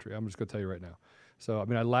to the country. I'm just going to tell you right now. So, I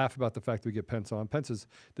mean, I laugh about the fact that we get Pence on. Pence is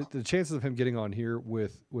the chances of him getting on here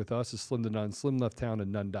with us is slim to none. Slim left town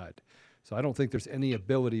and none died. So I don't think there's any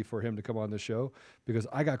ability for him to come on this show because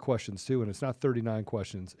I got questions too, and it's not 39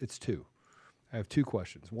 questions. It's 2. I have 2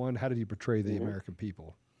 questions. One, how did he betray the American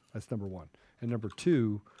people? That's number 1. And number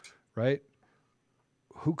 2, right?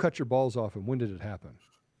 Who cut your balls off and when did it happen?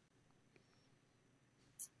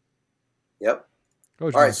 Yep.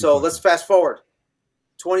 All right, so let's fast forward.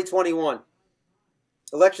 2021.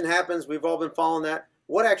 Election happens. We've all been following that.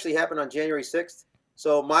 What actually happened on January 6th?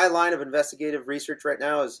 So my line of investigative research right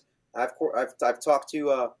now is I've talked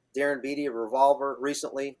to Darren Beatty of Revolver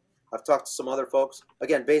recently. I've talked to some other folks.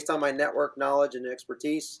 Again, based on my network knowledge and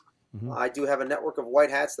expertise, I do have a network of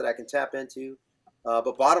white hats that I can tap into.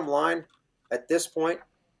 But bottom line, at this point,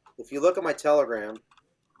 if you look at my Telegram,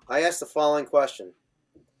 I asked the following question.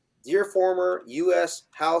 Dear former U.S.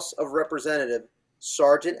 House of Representative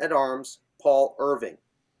Sergeant at Arms Paul Irving.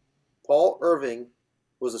 Paul Irving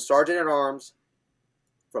was a Sergeant at Arms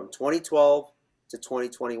from 2012 to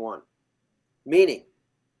 2021. Meaning,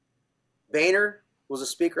 Boehner was a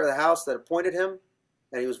Speaker of the House that appointed him,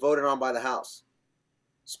 and he was voted on by the House.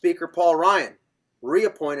 Speaker Paul Ryan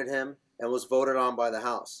reappointed him and was voted on by the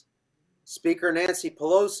House. Speaker Nancy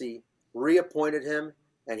Pelosi reappointed him,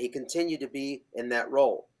 and he continued to be in that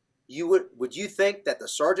role. Would you think that the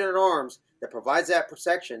Sergeant at Arms that provides that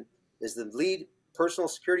protection is the lead personal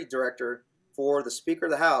security director for the Speaker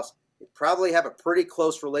of the House? Would probably have a pretty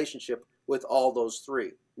close relationship with all those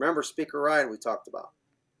 3. Remember Speaker Ryan we talked about.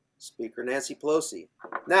 Speaker Nancy Pelosi.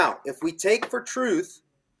 Now, if we take for truth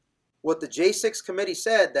what the J6 committee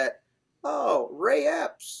said that, Ray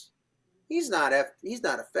Epps, he's not a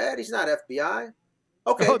Fed, he's not FBI.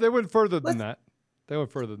 Okay. Oh, they went further than that.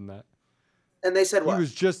 And they said what? He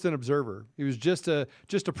was just an observer. He was just a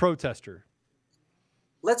protester.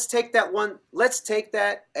 Let's take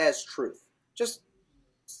that as truth. Just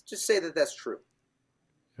say that that's true.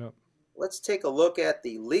 Yep. Let's take a look at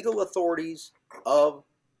the legal authorities of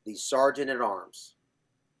the Sergeant at Arms.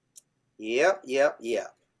 Yep. It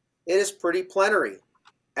is pretty plenary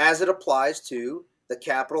as it applies to the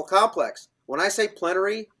Capitol complex. When I say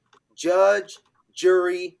plenary, judge,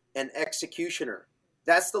 jury, and executioner.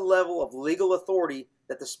 That's the level of legal authority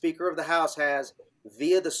that the Speaker of the House has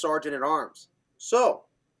via the Sergeant at Arms. So,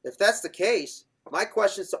 if that's the case, my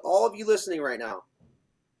question is to all of you listening right now.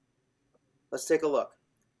 Let's take a look.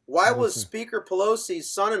 Why was Speaker Pelosi's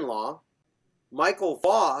son-in-law, Michael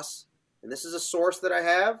Voss, and this is a source that I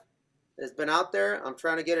have, has been out there. I'm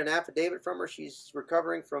trying to get an affidavit from her. She's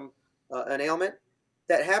recovering from an ailment.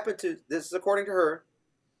 That happened to, this is according to her,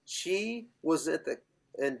 she was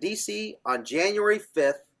in D.C. on January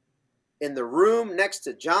 5th in the room next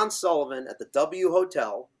to John Sullivan at the W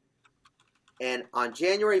Hotel. And on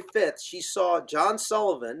January 5th, she saw John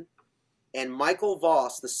Sullivan and Michael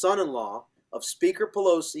Voss, the son-in-law of Speaker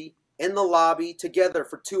Pelosi, in the lobby together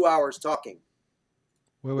for 2 hours talking.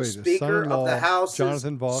 Wait, the Speaker of the House's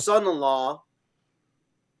son-in-law,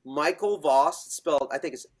 Michael Voss, spelled, I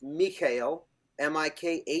think it's Mikhail,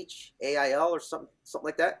 Mikhail or something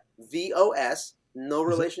like that, Voss, no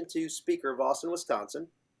relation to Speaker Voss in Wisconsin.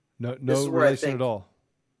 No relation at all.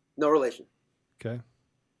 No relation. Okay.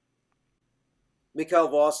 Mikhail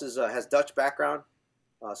Voss has Dutch background,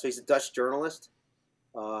 so he's a Dutch journalist,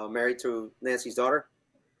 married to Nancy's daughter,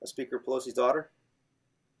 Speaker Pelosi's daughter.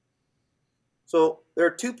 So there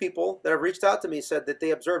are 2 people that have reached out to me and said that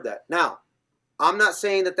they observed that. Now, I'm not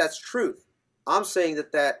saying that that's truth. I'm saying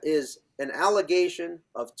that that is an allegation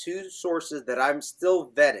of 2 sources that I'm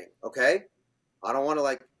still vetting, okay? I don't want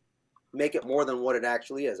to make it more than what it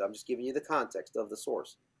actually is. I'm just giving you the context of the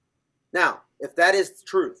source. Now, if that is the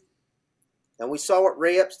truth, and we saw what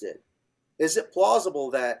Ray Epps did, is it plausible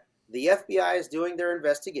that the FBI is doing their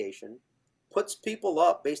investigation, puts people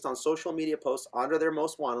up based on social media posts onto their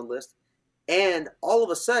most wanted list, and all of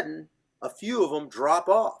a sudden, a few of them drop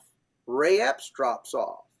off? Ray Epps drops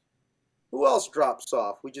off. Who else drops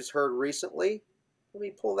off? We just heard recently. Let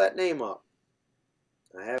me pull that name up.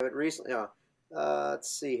 I have it recently.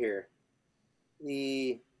 Let's see here.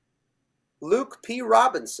 the Luke P.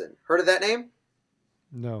 Robinson. Heard of that name?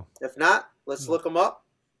 No. If not, let's look him up.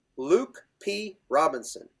 Luke P.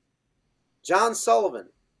 Robinson. John Sullivan,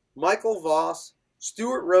 Michael Voss,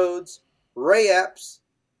 Stuart Rhodes, Ray Epps.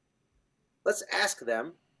 Let's ask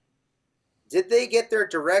them, did they get their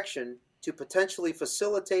direction to potentially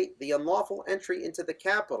facilitate the unlawful entry into the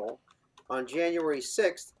Capitol on January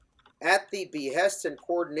 6th at the behest and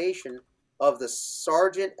coordination of the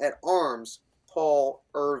Sergeant at Arms, Paul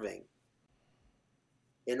Irving,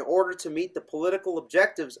 in order to meet the political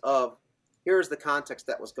objectives of, here's the context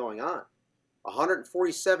that was going on.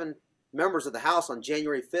 147 members of the House on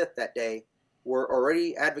January 5th that day were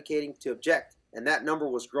already advocating to object, and that number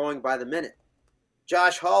was growing by the minute.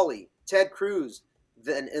 Josh Hawley, Ted Cruz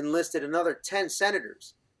then enlisted another 10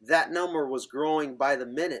 senators. That number was growing by the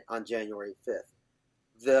minute on January 5th.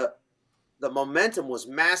 The momentum was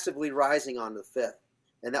massively rising on the 5th,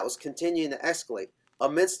 and that was continuing to escalate.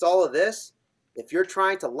 Amidst all of this, if you're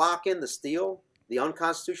trying to lock in the steal, the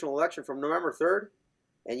unconstitutional election from November 3rd,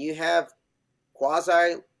 and you have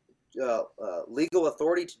quasi-legal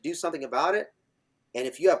authority to do something about it, and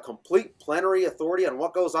if you have complete plenary authority on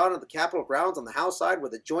what goes on the Capitol grounds on the House side where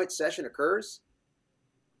the joint session occurs,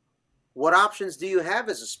 what options do you have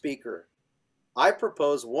as a speaker? I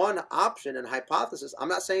propose one option and hypothesis. I'm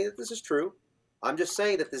not saying that this is true. I'm just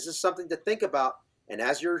saying that this is something to think about. And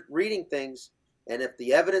as you're reading things, and if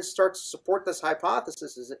the evidence starts to support this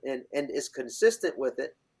hypothesis and is consistent with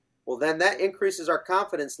it, well, then that increases our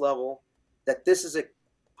confidence level that this is a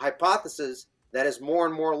hypothesis that is more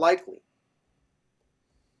and more likely.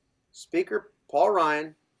 Speaker Paul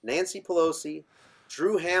Ryan, Nancy Pelosi,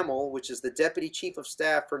 Drew Hamill, which is the Deputy Chief of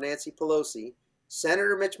Staff for Nancy Pelosi,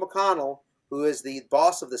 Senator Mitch McConnell, who is the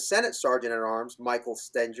boss of the Senate Sergeant at Arms, Michael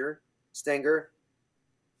Stenger,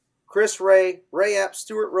 Chris Ray, Ray Epps,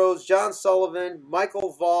 Stuart Rhodes, John Sullivan,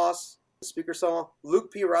 Michael Voss, Speaker Sullivan, Luke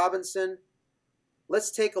P. Robinson.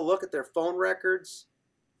 Let's take a look at their phone records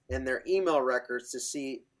and their email records to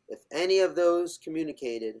see if any of those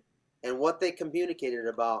communicated and what they communicated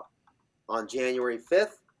about on January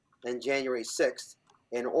 5th and January 6th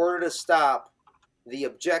in order to stop the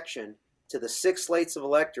objection to the 6 slates of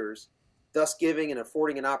electors, thus giving and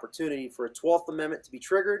affording an opportunity for a 12th Amendment to be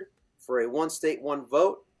triggered for a one state, one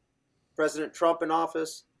vote, President Trump in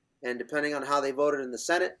office, and depending on how they voted in the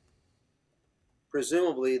Senate,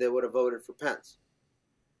 presumably they would have voted for Pence.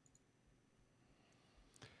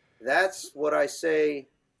 That's what I say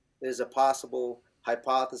is a possible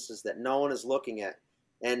hypothesis that no one is looking at.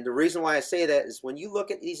 And the reason why I say that is when you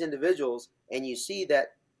look at these individuals and you see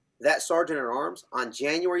that Sergeant at Arms on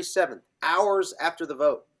January 7th, hours after the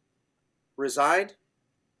vote, resigned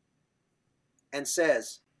and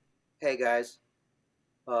says, hey guys,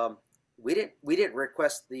 we didn't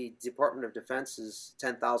request the Department of Defense's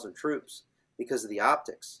 10,000 troops because of the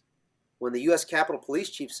optics. When the U.S. Capitol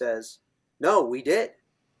Police Chief says, no, we did,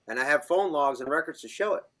 and I have phone logs and records to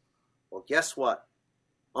show it. Well, guess what?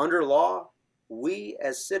 Under law, we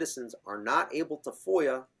as citizens are not able to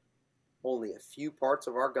FOIA only a few parts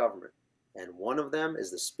of our government, and one of them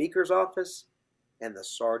is the Speaker's office and the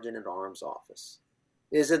Sergeant at Arms office.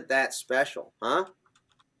 Isn't that special, huh?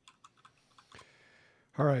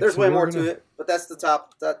 All right. There's way more to it, but that's the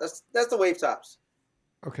top. That's the wave tops.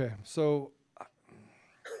 Okay, so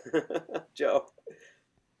Joe.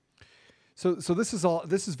 So this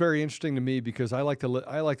is very interesting to me because I like to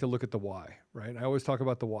look at the why, right? I always talk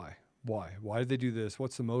about the why. Why did they do this?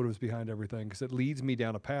 What's the motives behind everything? Because it leads me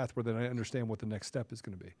down a path where then I understand what the next step is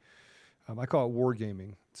going to be. I call it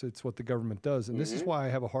wargaming. It's what the government does, and this is why I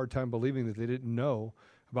have a hard time believing that they didn't know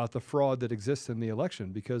about the fraud that exists in the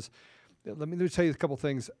election. Because let me tell you a couple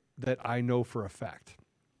things that I know for a fact.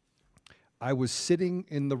 I was sitting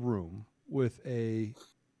in the room with a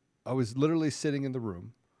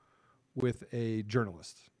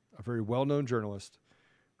journalist, a very well-known journalist,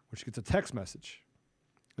 which gets a text message.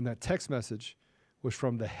 And that text message was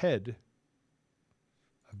from the head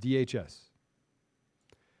of DHS.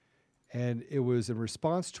 And it was in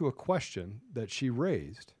response to a question that she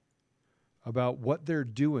raised about what they're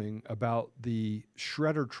doing about the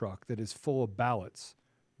shredder truck that is full of ballots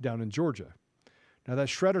down in Georgia. Now, that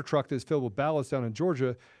shredder truck that is filled with ballots down in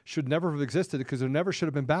Georgia should never have existed because there never should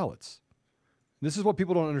have been ballots. This is what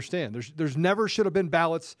people don't understand. There's never should have been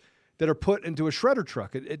ballots that are put into a shredder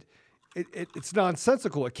truck. It's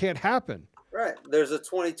nonsensical. It can't happen. Right. There's a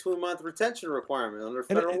 22-month retention requirement under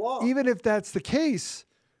federal law. Even if that's the case,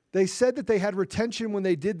 they said that they had retention when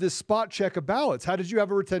they did this spot check of ballots. How did you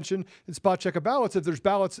have a retention and spot check of ballots if there's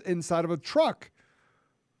ballots inside of a truck?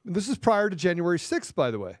 And this is prior to January 6th,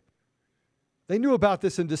 by the way. They knew about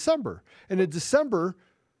this in December. And in December,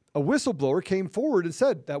 a whistleblower came forward and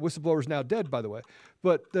said, that whistleblower is now dead, by the way,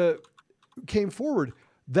 but came forward,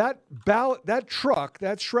 that truck,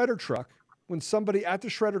 that shredder truck, when somebody at the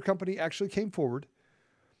shredder company actually came forward,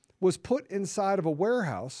 was put inside of a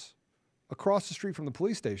warehouse across the street from the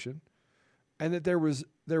police station, and that there was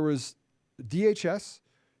DHS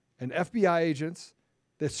and FBI agents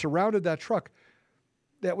that surrounded that truck.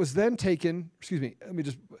 That was then taken,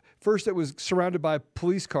 first it was surrounded by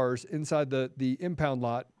police cars inside the impound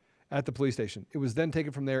lot at the police station. It was then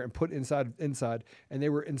taken from there and put inside, and they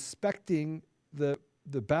were inspecting the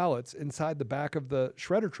ballots inside the back of the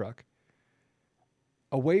shredder truck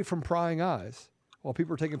away from prying eyes while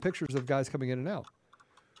people were taking pictures of guys coming in and out.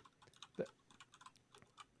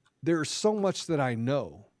 There's so much that I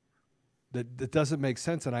know that doesn't make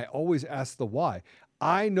sense, and I always ask the why.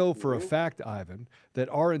 I know for a fact, Ivan, that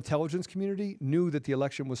our intelligence community knew that the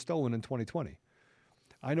election was stolen in 2020.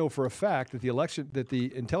 I know for a fact that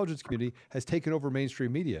the intelligence community has taken over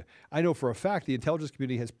mainstream media. I know for a fact the intelligence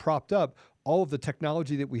community has propped up all of the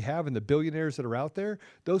technology that we have and the billionaires that are out there.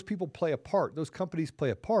 Those people play a part. Those companies play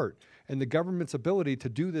a part in the government's ability to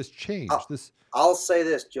do this change. I'll say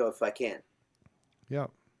this, Joe, if I can. Yeah.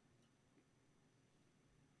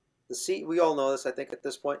 We all know this, I think, at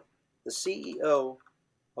this point. The CEO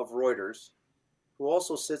of Reuters, who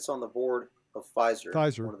also sits on the board of Pfizer,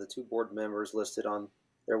 one of the two board members listed on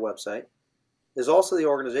their website, is also the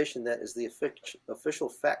organization that is the official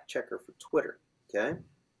fact checker for Twitter. Okay.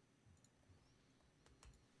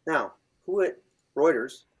 Now, who at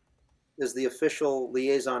Reuters is the official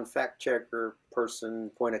liaison fact checker person,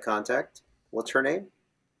 point of contact? What's her name?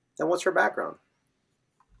 And what's her background?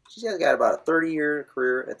 She's got about a 30-year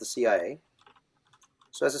career at the CIA.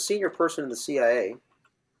 So as a senior person in the CIA,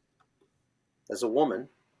 as a woman,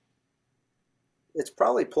 it's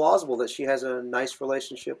probably plausible that she has a nice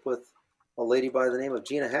relationship with a lady by the name of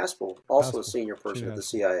Gina Haspel, also a senior person at the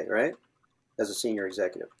CIA, right? As a senior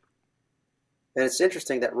executive. And it's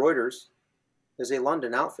interesting that Reuters is a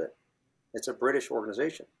London outfit. It's a British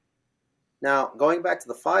organization. Now, going back to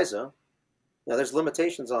the FISA, there's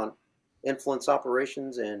limitations on influence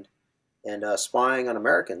operations and spying on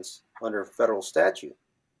Americans under federal statute.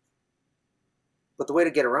 But the way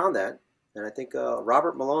to get around that, and I think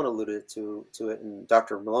Robert Malone alluded to it, and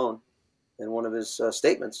Dr. Malone, in one of his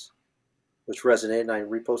statements, which resonated, and I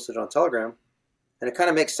reposted it on Telegram, and it kind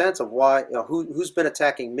of makes sense of why, who's been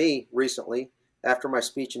attacking me recently after my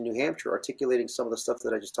speech in New Hampshire, articulating some of the stuff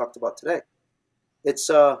that I just talked about today. It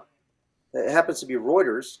happens to be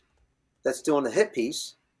Reuters that's doing the hit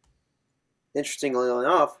piece, interestingly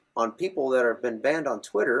enough, on people that have been banned on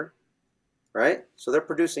Twitter, right? So they're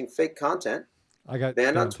producing fake content,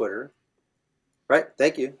 banned on Twitter, right?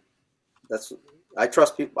 Thank you. I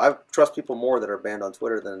trust people more that are banned on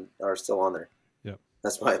Twitter than are still on there. Yeah,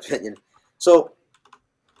 that's my opinion. So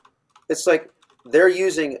it's like they're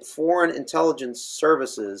using foreign intelligence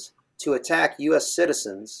services to attack U.S.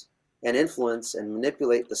 citizens and influence and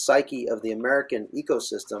manipulate the psyche of the American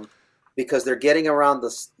ecosystem, because they're getting around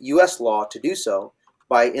the U.S. law to do so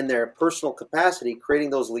by, in their personal capacity, creating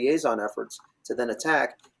those liaison efforts to then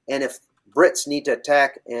attack. And if Brits need to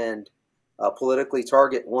attack and politically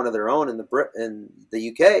target one of their own in the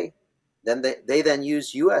UK, then they then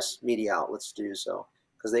use U.S. media outlets to do so,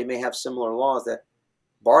 because they may have similar laws that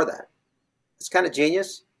bar that. It's kind of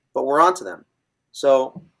genius, but we're onto them.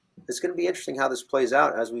 So it's going to be interesting how this plays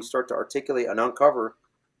out as we start to articulate and uncover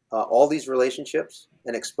all these relationships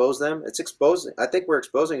and expose them. It's exposing. I think we're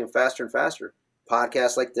exposing them faster and faster.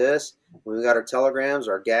 Podcasts like this, we got our Telegrams,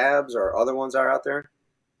 our Gabs, our other ones are out there.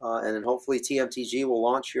 And then hopefully TMTG will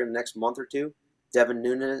launch here in the next month or two. Devin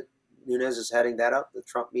Nunes is heading that up, the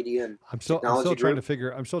Trump Media and Technology Group.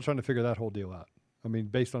 I'm still trying to figure that whole deal out. I mean,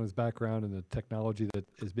 based on his background and the technology that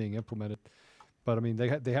is being implemented. But I mean,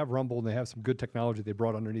 they have Rumble and they have some good technology they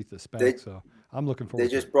brought underneath the spec. So I'm looking forward.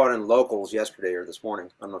 They just brought in locals yesterday or this morning.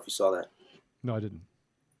 I don't know if you saw that. No, I didn't.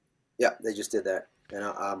 Yeah, they just did that, and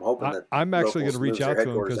I'm hoping that I'm actually going to reach out to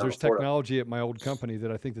them, because there's technology at my old company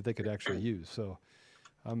that I think that they could actually use. So,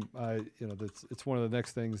 it's one of the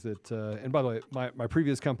next things that. And by the way, my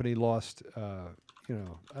previous company lost, I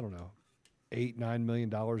don't know, $8-9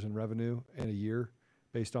 million in revenue in a year,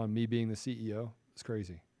 based on me being the CEO. It's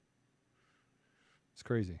crazy. It's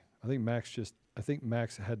crazy. I think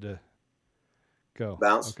Max had to go.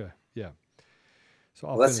 Bounce. Okay. Yeah. So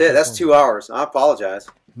well, that's it. That's 2 hours. I apologize.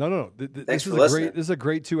 No. Thanks for listening. This is a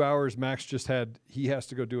great 2 hours. Max he has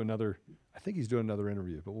to go do another. I think he's doing another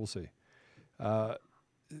interview, but we'll see.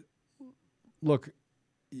 Look,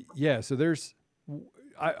 yeah. So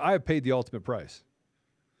I have paid the ultimate price.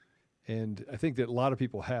 And I think that a lot of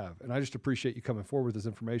people have. And I just appreciate you coming forward with this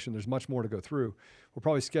information. There's much more to go through. We'll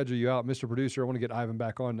probably schedule you out. Mr. Producer, I want to get Ivan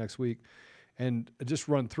back on next week and just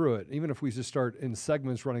run through it. Even if we just start in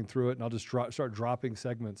segments running through it, and I'll just start dropping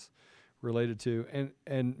segments related to,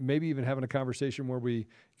 and maybe even having a conversation where we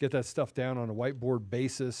get that stuff down on a whiteboard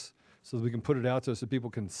basis so that we can put it out so people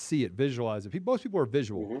can see it, visualize it. Most people are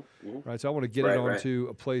visual, right? So I want to get it onto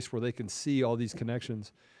a place where they can see all these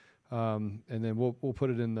connections. And then we'll put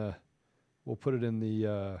it in the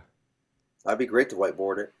I'd be great to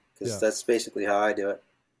whiteboard it, because that's basically how I do it.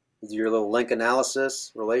 You do your little link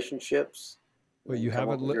analysis, relationships. Wait, you have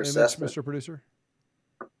an image, Mr. Producer?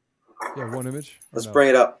 Yeah, one image? Let's bring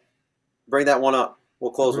it up. Bring that one up.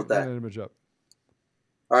 We'll close with that. Bring that image up.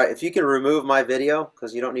 All right, if you can remove my video,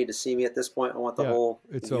 because you don't need to see me at this point. I want the whole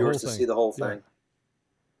viewers to see the whole thing.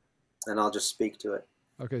 And I'll just speak to it.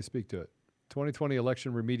 Okay, speak to it. 2020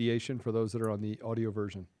 election remediation for those that are on the audio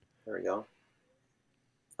version. There we go.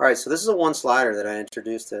 All right, so this is a one slider that I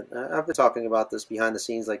introduced it. I've been talking about this behind the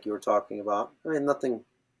scenes like you were talking about. I mean, nothing,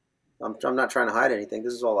 I'm not trying to hide anything.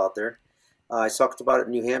 This is all out there. I talked about it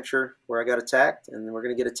in New Hampshire where I got attacked, and then we're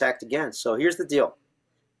going to get attacked again. So here's the deal.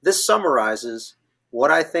 This summarizes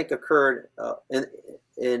what I think occurred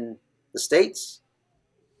in the states.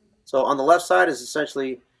 So on the left side is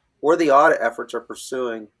essentially where the audit efforts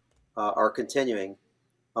are continuing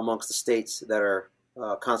amongst the states that are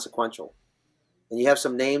consequential. And you have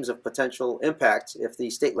some names of potential impact if the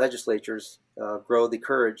state legislatures grow the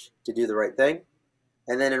courage to do the right thing.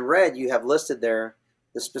 And then in red, you have listed there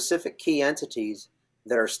the specific key entities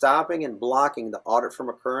that are stopping and blocking the audit from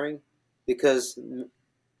occurring, because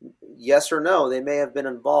yes or no, they may have been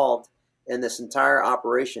involved in this entire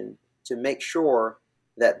operation to make sure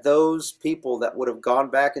that those people that would have gone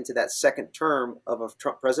back into that second term of a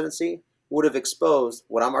Trump presidency would have exposed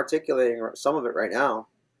what I'm articulating, some of it right now,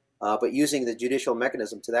 but using the judicial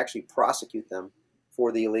mechanism to actually prosecute them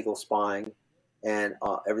for the illegal spying and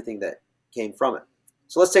everything that came from it.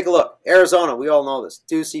 So let's take a look. Arizona, we all know this.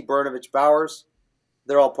 Ducey, Brnovich, Bowers,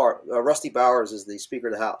 they're all part. Rusty Bowers is the Speaker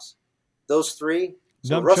of the House. Those three.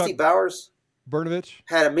 So Rusty Bowers, Brnovich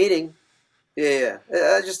had a meeting.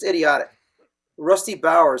 Just idiotic. Rusty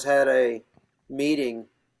Bowers had a meeting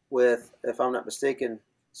with, if I'm not mistaken,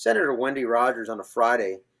 Senator Wendy Rogers on a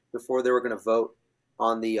Friday before they were going to vote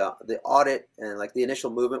on the audit and like the initial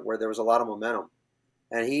movement where there was a lot of momentum.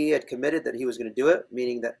 And he had committed that he was going to do it,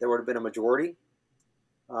 meaning that there would have been a majority.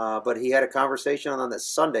 But he had a conversation on that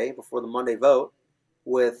Sunday before the Monday vote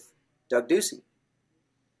with Doug Ducey.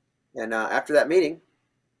 And after that meeting,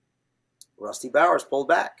 Rusty Bowers pulled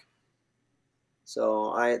back.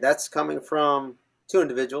 So that's coming from two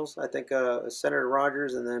individuals. I think Senator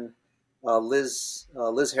Rogers and then Liz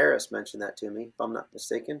Harris mentioned that to me, if I'm not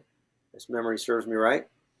mistaken. If memory serves me right.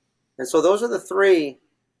 And so those are the three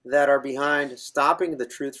that are behind stopping the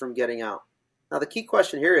truth from getting out. Now the key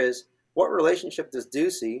question here is, what relationship does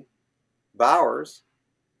Ducey, Bowers,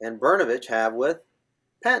 and Brnovich have with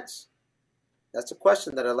Pence? That's a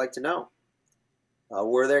question that I'd like to know.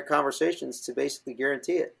 Were there conversations to basically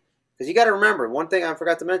guarantee it? Because you got to remember, one thing I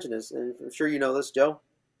forgot to mention is, and I'm sure you know this, Joe,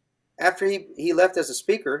 after he left as a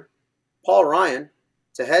speaker, Paul Ryan,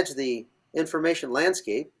 to hedge the information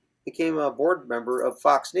landscape, became a board member of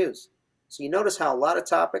Fox News. So you notice how a lot of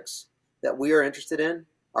topics that we are interested in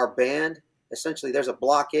are banned. Essentially, there's a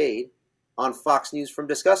blockade on Fox News from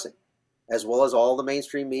discussing, as well as all the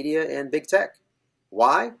mainstream media and big tech.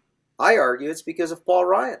 Why? I argue it's because of Paul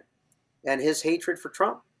Ryan and his hatred for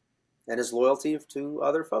Trump and his loyalty to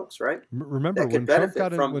other folks, right? Remember, when Trump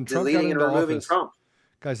got into office, Trump.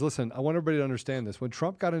 Guys, listen, I want everybody to understand this. When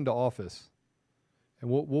Trump got into office, and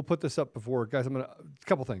we'll put this up before, guys, a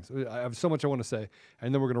couple things. I have so much I want to say,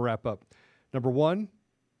 and then we're going to wrap up. Number one,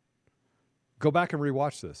 go back and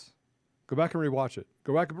rewatch this. Go back and rewatch it.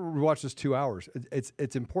 Go back and rewatch this 2 hours.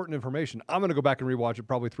 It's important information. I'm going to go back and rewatch it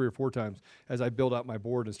probably 3 or 4 times as I build out my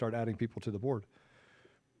board and start adding people to the board.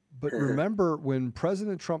 But remember when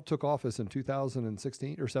President Trump took office in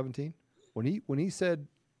 2016 or 17, when he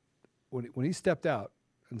stepped out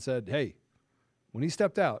and said, "Hey," when he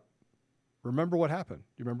stepped out, remember what happened?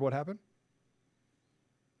 Do you remember what happened?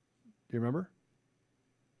 Do you remember?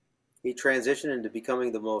 He transitioned into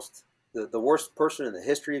becoming the worst person in the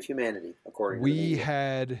history of humanity, according to we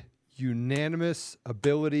had unanimous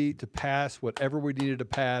ability to pass whatever we needed to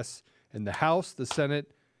pass in the House, the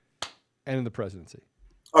Senate, and in the presidency.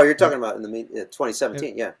 Oh, you're talking about in the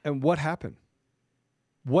 2017, yeah. And what happened?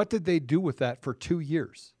 What did they do with that for 2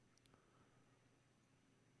 years?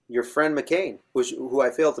 Your friend McCain, who I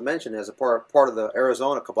failed to mention as a part of the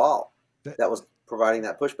Arizona cabal that was providing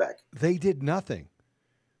that pushback. They did nothing.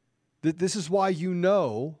 This is why you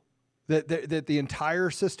know that the entire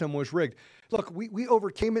system was rigged. Look, we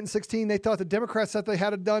overcame it in 2016. They thought the Democrats thought they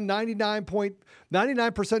had it done.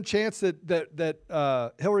 99% chance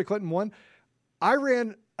that Hillary Clinton won. I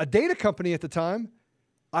ran a data company at the time.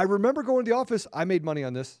 I remember going to the office. I made money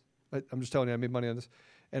on this. I'm just telling you, I made money on this,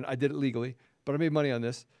 and I did it legally. But I made money on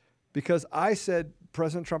this because I said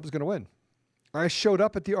President Trump is going to win. I showed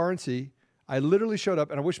up at the RNC. I literally showed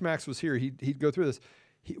up, and I wish Max was here. He'd go through this.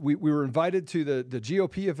 We were invited to the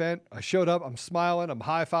GOP event. I showed up. I'm smiling. I'm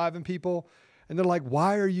high-fiving people. And they're like,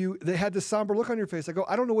 why are you? They had this somber look on your face. I go,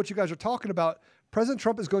 I don't know what you guys are talking about. President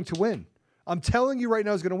Trump is going to win. I'm telling you right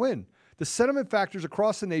now he's going to win. The sentiment factors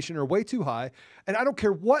across the nation are way too high, and I don't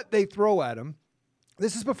care what they throw at him.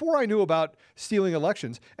 This is before I knew about stealing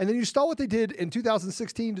elections. And then you saw what they did in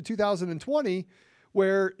 2016 to 2020,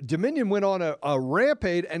 where Dominion went on a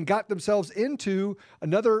rampage and got themselves into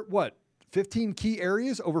another, 15 key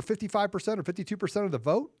areas, over 55% or 52% of the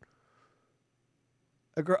vote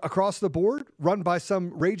across the board, run by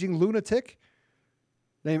some raging lunatic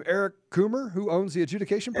named Eric Coomer, who owns the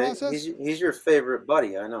adjudication process. He's your favorite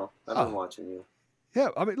buddy, I know. I've been watching you. Yeah,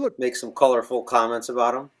 I mean, look. Make some colorful comments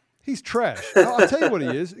about him. He's trash. I'll tell you what he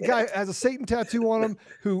is. The guy has a Satan tattoo on him,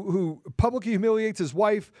 who publicly humiliates his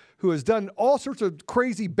wife, who has done all sorts of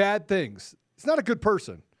crazy bad things. He's not a good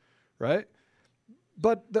person, right?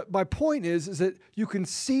 But my point is that you can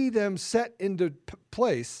see them set into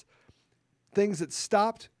place things that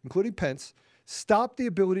stopped, including Pence, stopped the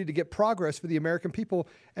ability to get progress for the American people,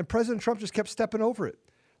 and President Trump just kept stepping over it.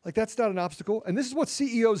 Like, that's not an obstacle. And this is what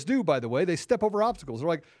CEOs do, by the way. They step over obstacles. They're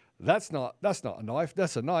like, that's not a knife,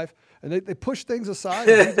 that's a knife. And they push things aside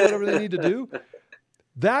and do whatever they need to do.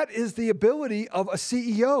 That is the ability of a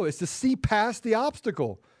CEO, is to see past the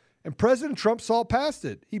obstacle. And President Trump saw past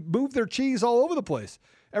it. He moved their cheese all over the place.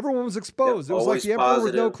 Everyone was exposed. It was like the emperor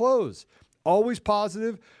with no clothes. Always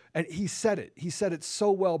positive. And he said it. He said it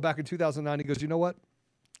so well back in 2009. He goes, you know what?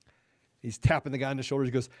 He's tapping the guy on the shoulder.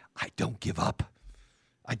 He goes, I don't give up.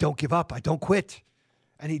 I don't give up. I don't quit.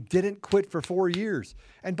 And he didn't quit for 4 years.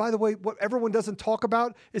 And by the way, what everyone doesn't talk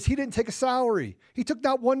about is he didn't take a salary. He took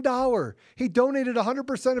not $1. He donated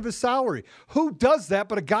 100% of his salary. Who does that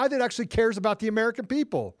but a guy that actually cares about the American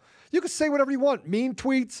people? You can say whatever you want. Mean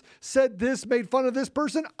tweets, said this, made fun of this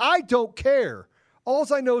person. I don't care. All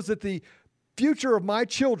I know is that the future of my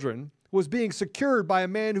children was being secured by a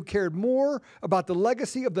man who cared more about the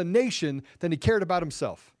legacy of the nation than he cared about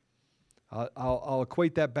himself. I'll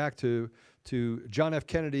equate that back to John F.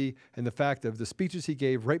 Kennedy and the fact of the speeches he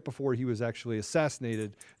gave right before he was actually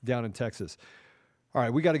assassinated down in Texas. All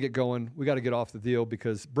right, we got to get going. We got to get off the deal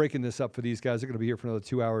because breaking this up for these guys, they're going to be here for another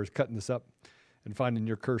 2 hours cutting this up and finding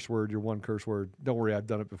your curse word, your one curse word. Don't worry, I've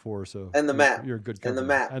done it before. So and the map. You're a good company. And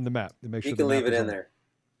the map. And the map. Make sure you can leave it in there.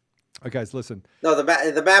 All right, guys, listen. No,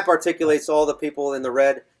 the map articulates all the people in the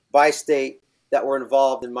red by state that were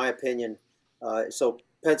involved, in my opinion. So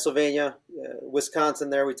Pennsylvania, Wisconsin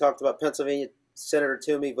there, we talked about Pennsylvania. Senator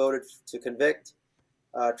Toomey voted to convict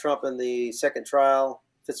Trump in the second trial.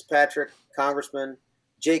 Fitzpatrick, Congressman.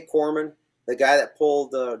 Jake Corman, the guy that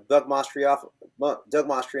pulled Doug Mastriano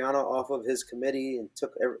off of his committee and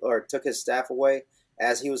took his staff away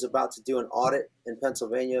as he was about to do an audit in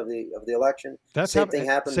Pennsylvania of the election. Same thing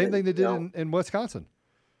happened. Same thing they did in Wisconsin.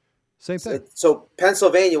 Same thing. So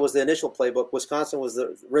Pennsylvania was the initial playbook. Wisconsin was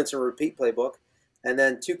the rinse and repeat playbook. And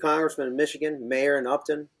then 2 congressmen in Michigan, Mayor in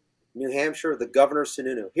Upton, New Hampshire, the Governor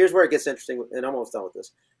Sununu. Here's where it gets interesting, and I'm almost done with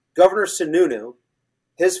this. Governor Sununu,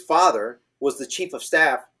 his father was the chief of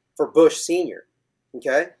staff for Bush Sr.,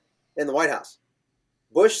 okay, in the White House.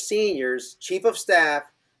 Bush Sr.'s chief of staff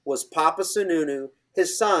was Papa Sununu.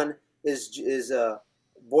 His son is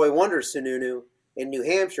Boy Wonder Sununu in New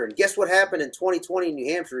Hampshire. And guess what happened in 2020 in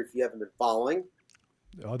New Hampshire, if you haven't been following?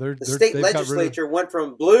 The state legislature went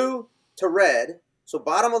from blue to red. So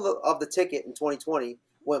bottom of the ticket in 2020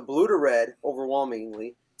 went blue to red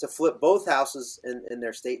overwhelmingly to flip both houses in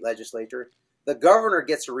their state legislature. The governor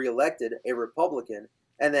gets reelected, a Republican,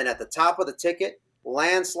 and then at the top of the ticket,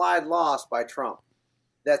 landslide loss by Trump.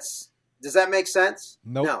 Does that make sense?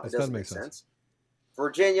 Nope, No, it doesn't make sense.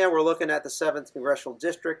 Virginia, we're looking at the 7th Congressional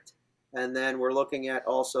District, and then we're looking at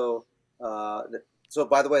also so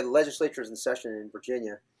by the way, the legislature is in session in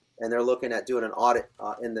Virginia, and they're looking at doing an audit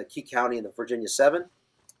in the key county in the Virginia 7,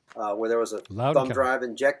 where there was a thumb drive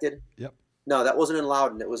injected. Yep. No, that wasn't in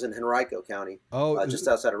Loudoun. It was in Henrico County, just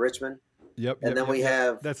outside of Richmond. Yep. And then we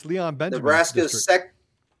have that's Leon Benjamin. Nebraska's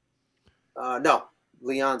no,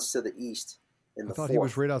 Leon's to the east in the 4th. I thought he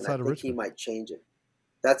was right outside of Richmond. He might change it.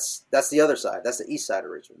 That's the other side. That's the east side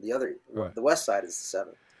of Richmond. The west side is the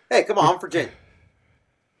 7th. Hey, come on, I'm Virginia.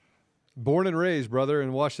 Born and raised, brother,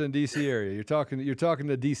 in Washington, D.C. area. You're talking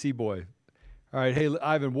to D.C. boy. All right. Hey,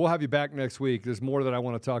 Ivan, we'll have you back next week. There's more that I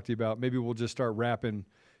want to talk to you about. Maybe we'll just start rapping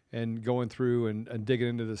and going through and digging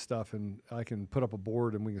into this stuff, and I can put up a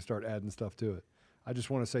board and we can start adding stuff to it. I just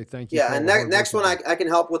want to say thank you. Yeah, and next one I can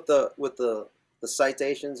help with the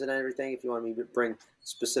citations and everything if you want me to bring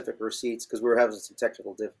specific receipts, because we were having some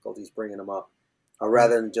technical difficulties bringing them up.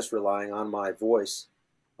 Rather than just relying on my voice,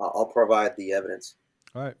 I'll provide the evidence.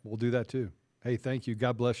 All right, we'll do that too. Hey, thank you.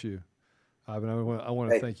 God bless you. Ivan, I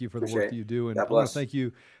want to thank you for the work that you do, and I want to thank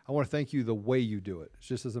you. I want to thank you the way you do it. It's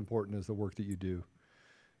just as important as the work that you do,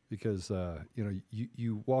 because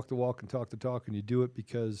you walk the walk and talk the talk, and you do it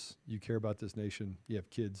because you care about this nation. You have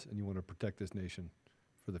kids, and you want to protect this nation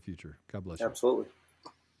for the future. God bless you. Absolutely.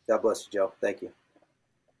 God bless you, Joe. Thank you.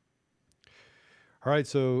 All right,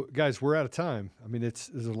 so guys, we're out of time. I mean,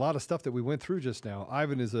 there's a lot of stuff that we went through just now.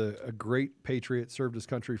 Ivan is a great patriot, served his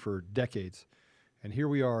country for decades. And here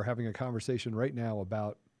we are having a conversation right now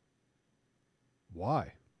about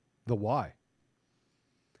the why.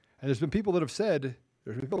 And there's been people that have said,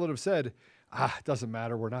 it doesn't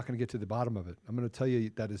matter. We're not going to get to the bottom of it. I'm going to tell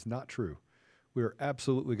you that is not true. We are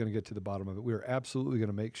absolutely going to get to the bottom of it. We are absolutely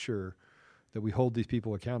going to make sure that we hold these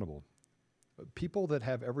people accountable. People that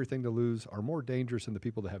have everything to lose are more dangerous than the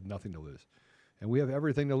people that have nothing to lose. And we have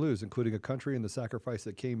everything to lose, including a country and the sacrifice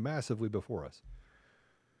that came massively before us.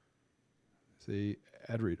 See,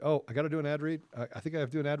 ad read. Oh, I got to do an ad read. I think I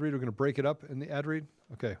have to do an ad read. We're going to break it up in the ad read.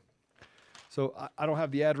 Okay. So I don't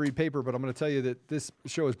have the ad read paper, but I'm going to tell you that this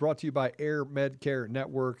show is brought to you by Air Med Care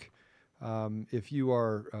Network. If you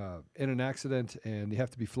are in an accident and you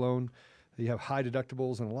have to be flown, you have high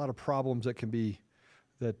deductibles and a lot of problems that can be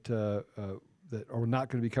that are not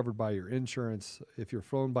going to be covered by your insurance. If you're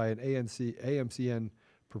flown by an AMCN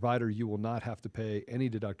provider, you will not have to pay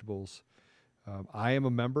any deductibles. I am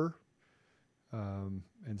a member. And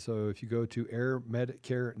so if you go to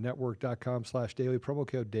airmedcarenetwork.com/daily, promo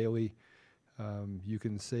code daily, you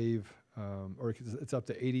can save, or it's up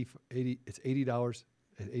to it's $80,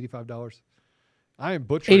 $85. I am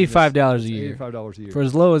butchering $85 a year. $85 a year. For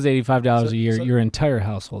as low as $85 a year, your entire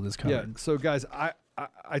household is covered. Yeah. So guys,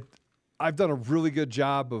 I've done a really good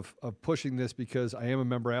job of pushing this because I am a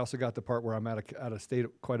member. I also got the part where I'm out of state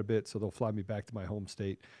quite a bit, so they'll fly me back to my home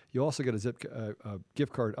state. You also get a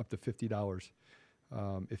gift card up to $50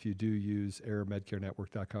 if you do use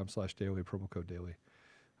airmedcarenetwork.com/daily, promo code daily.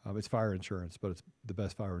 It's fire insurance, but it's the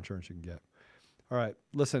best fire insurance you can get. All right,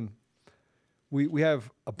 listen, we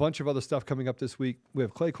have a bunch of other stuff coming up this week. We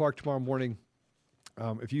have Clay Clark tomorrow morning.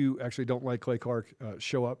 If you actually don't like Clay Clark,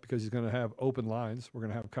 show up because he's going to have open lines. We're going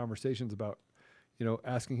to have conversations about,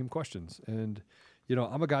 asking him questions. And,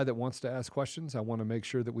 I'm a guy that wants to ask questions. I want to make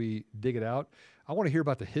sure that we dig it out. I want to hear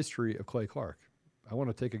about the history of Clay Clark. I want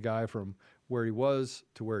to take a guy from where he was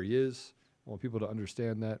to where he is. I want people to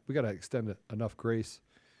understand that. We got to extend enough grace.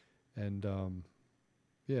 And,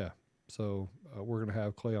 so we're going to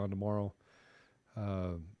have Clay on tomorrow.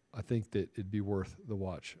 I think that it'd be worth the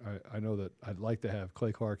watch. I know that I'd like to have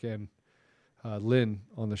Clay Clark and Lynn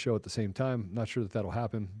on the show at the same time. Not sure that that'll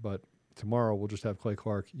happen, but tomorrow we'll just have Clay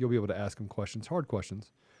Clark. You'll be able to ask him questions, hard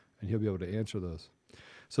questions, and he'll be able to answer those.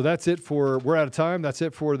 So that's it we're out of time. That's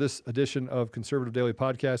it for this edition of Conservative Daily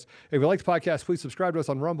Podcast. If you like the podcast, please subscribe to us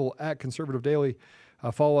on Rumble at Conservative Daily.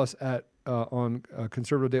 Follow us on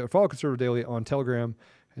Conservative Daily. Follow Conservative Daily on Telegram,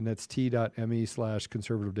 and that's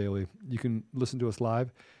t.me/Conservative Daily. You can listen to us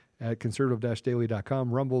live at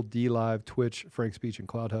conservative-daily.com, Rumble, DLive, Twitch, Frank Speech, and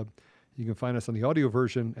CloudHub. You can find us on the audio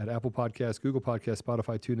version at Apple Podcasts, Google Podcasts,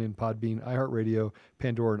 Spotify, TuneIn, Podbean, iHeartRadio,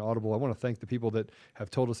 Pandora, and Audible. I want to thank the people that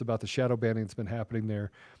have told us about the shadow banning that's been happening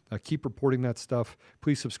there. Keep reporting that stuff.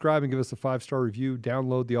 Please subscribe and give us a 5-star review.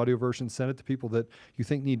 Download the audio version. Send it to people that you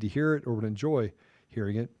think need to hear it or would enjoy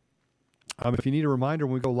hearing it. If you need a reminder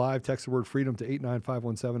when we go live, text the word freedom to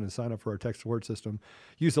 89517 and sign up for our text alert system.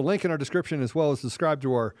 Use the link in our description as well as subscribe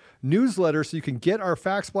to our newsletter so you can get our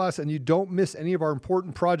fax blast and you don't miss any of our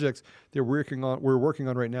important projects that we're working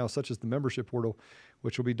on right now, such as the membership portal,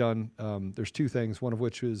 which will be done. There's 2 things, one of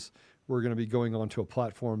which is we're going to be going on to a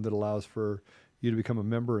platform that allows for you to become a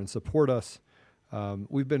member and support us.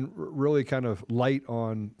 We've been really kind of light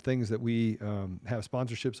on things that we have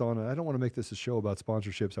sponsorships on, and I don't want to make this a show about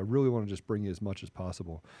sponsorships. I really want to just bring you as much as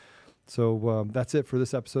possible. So that's it for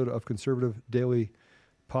this episode of Conservative Daily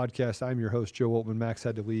Podcast. I'm your host, Joe Oltman. Max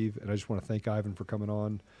had to leave, and I just want to thank Ivan for coming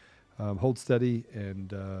on. Hold steady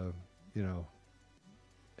and,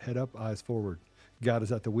 head up, eyes forward. God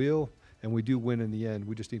is at the wheel, and we do win in the end.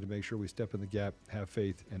 We just need to make sure we step in the gap, have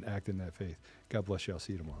faith, and act in that faith. God bless you. I'll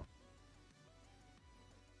see you tomorrow.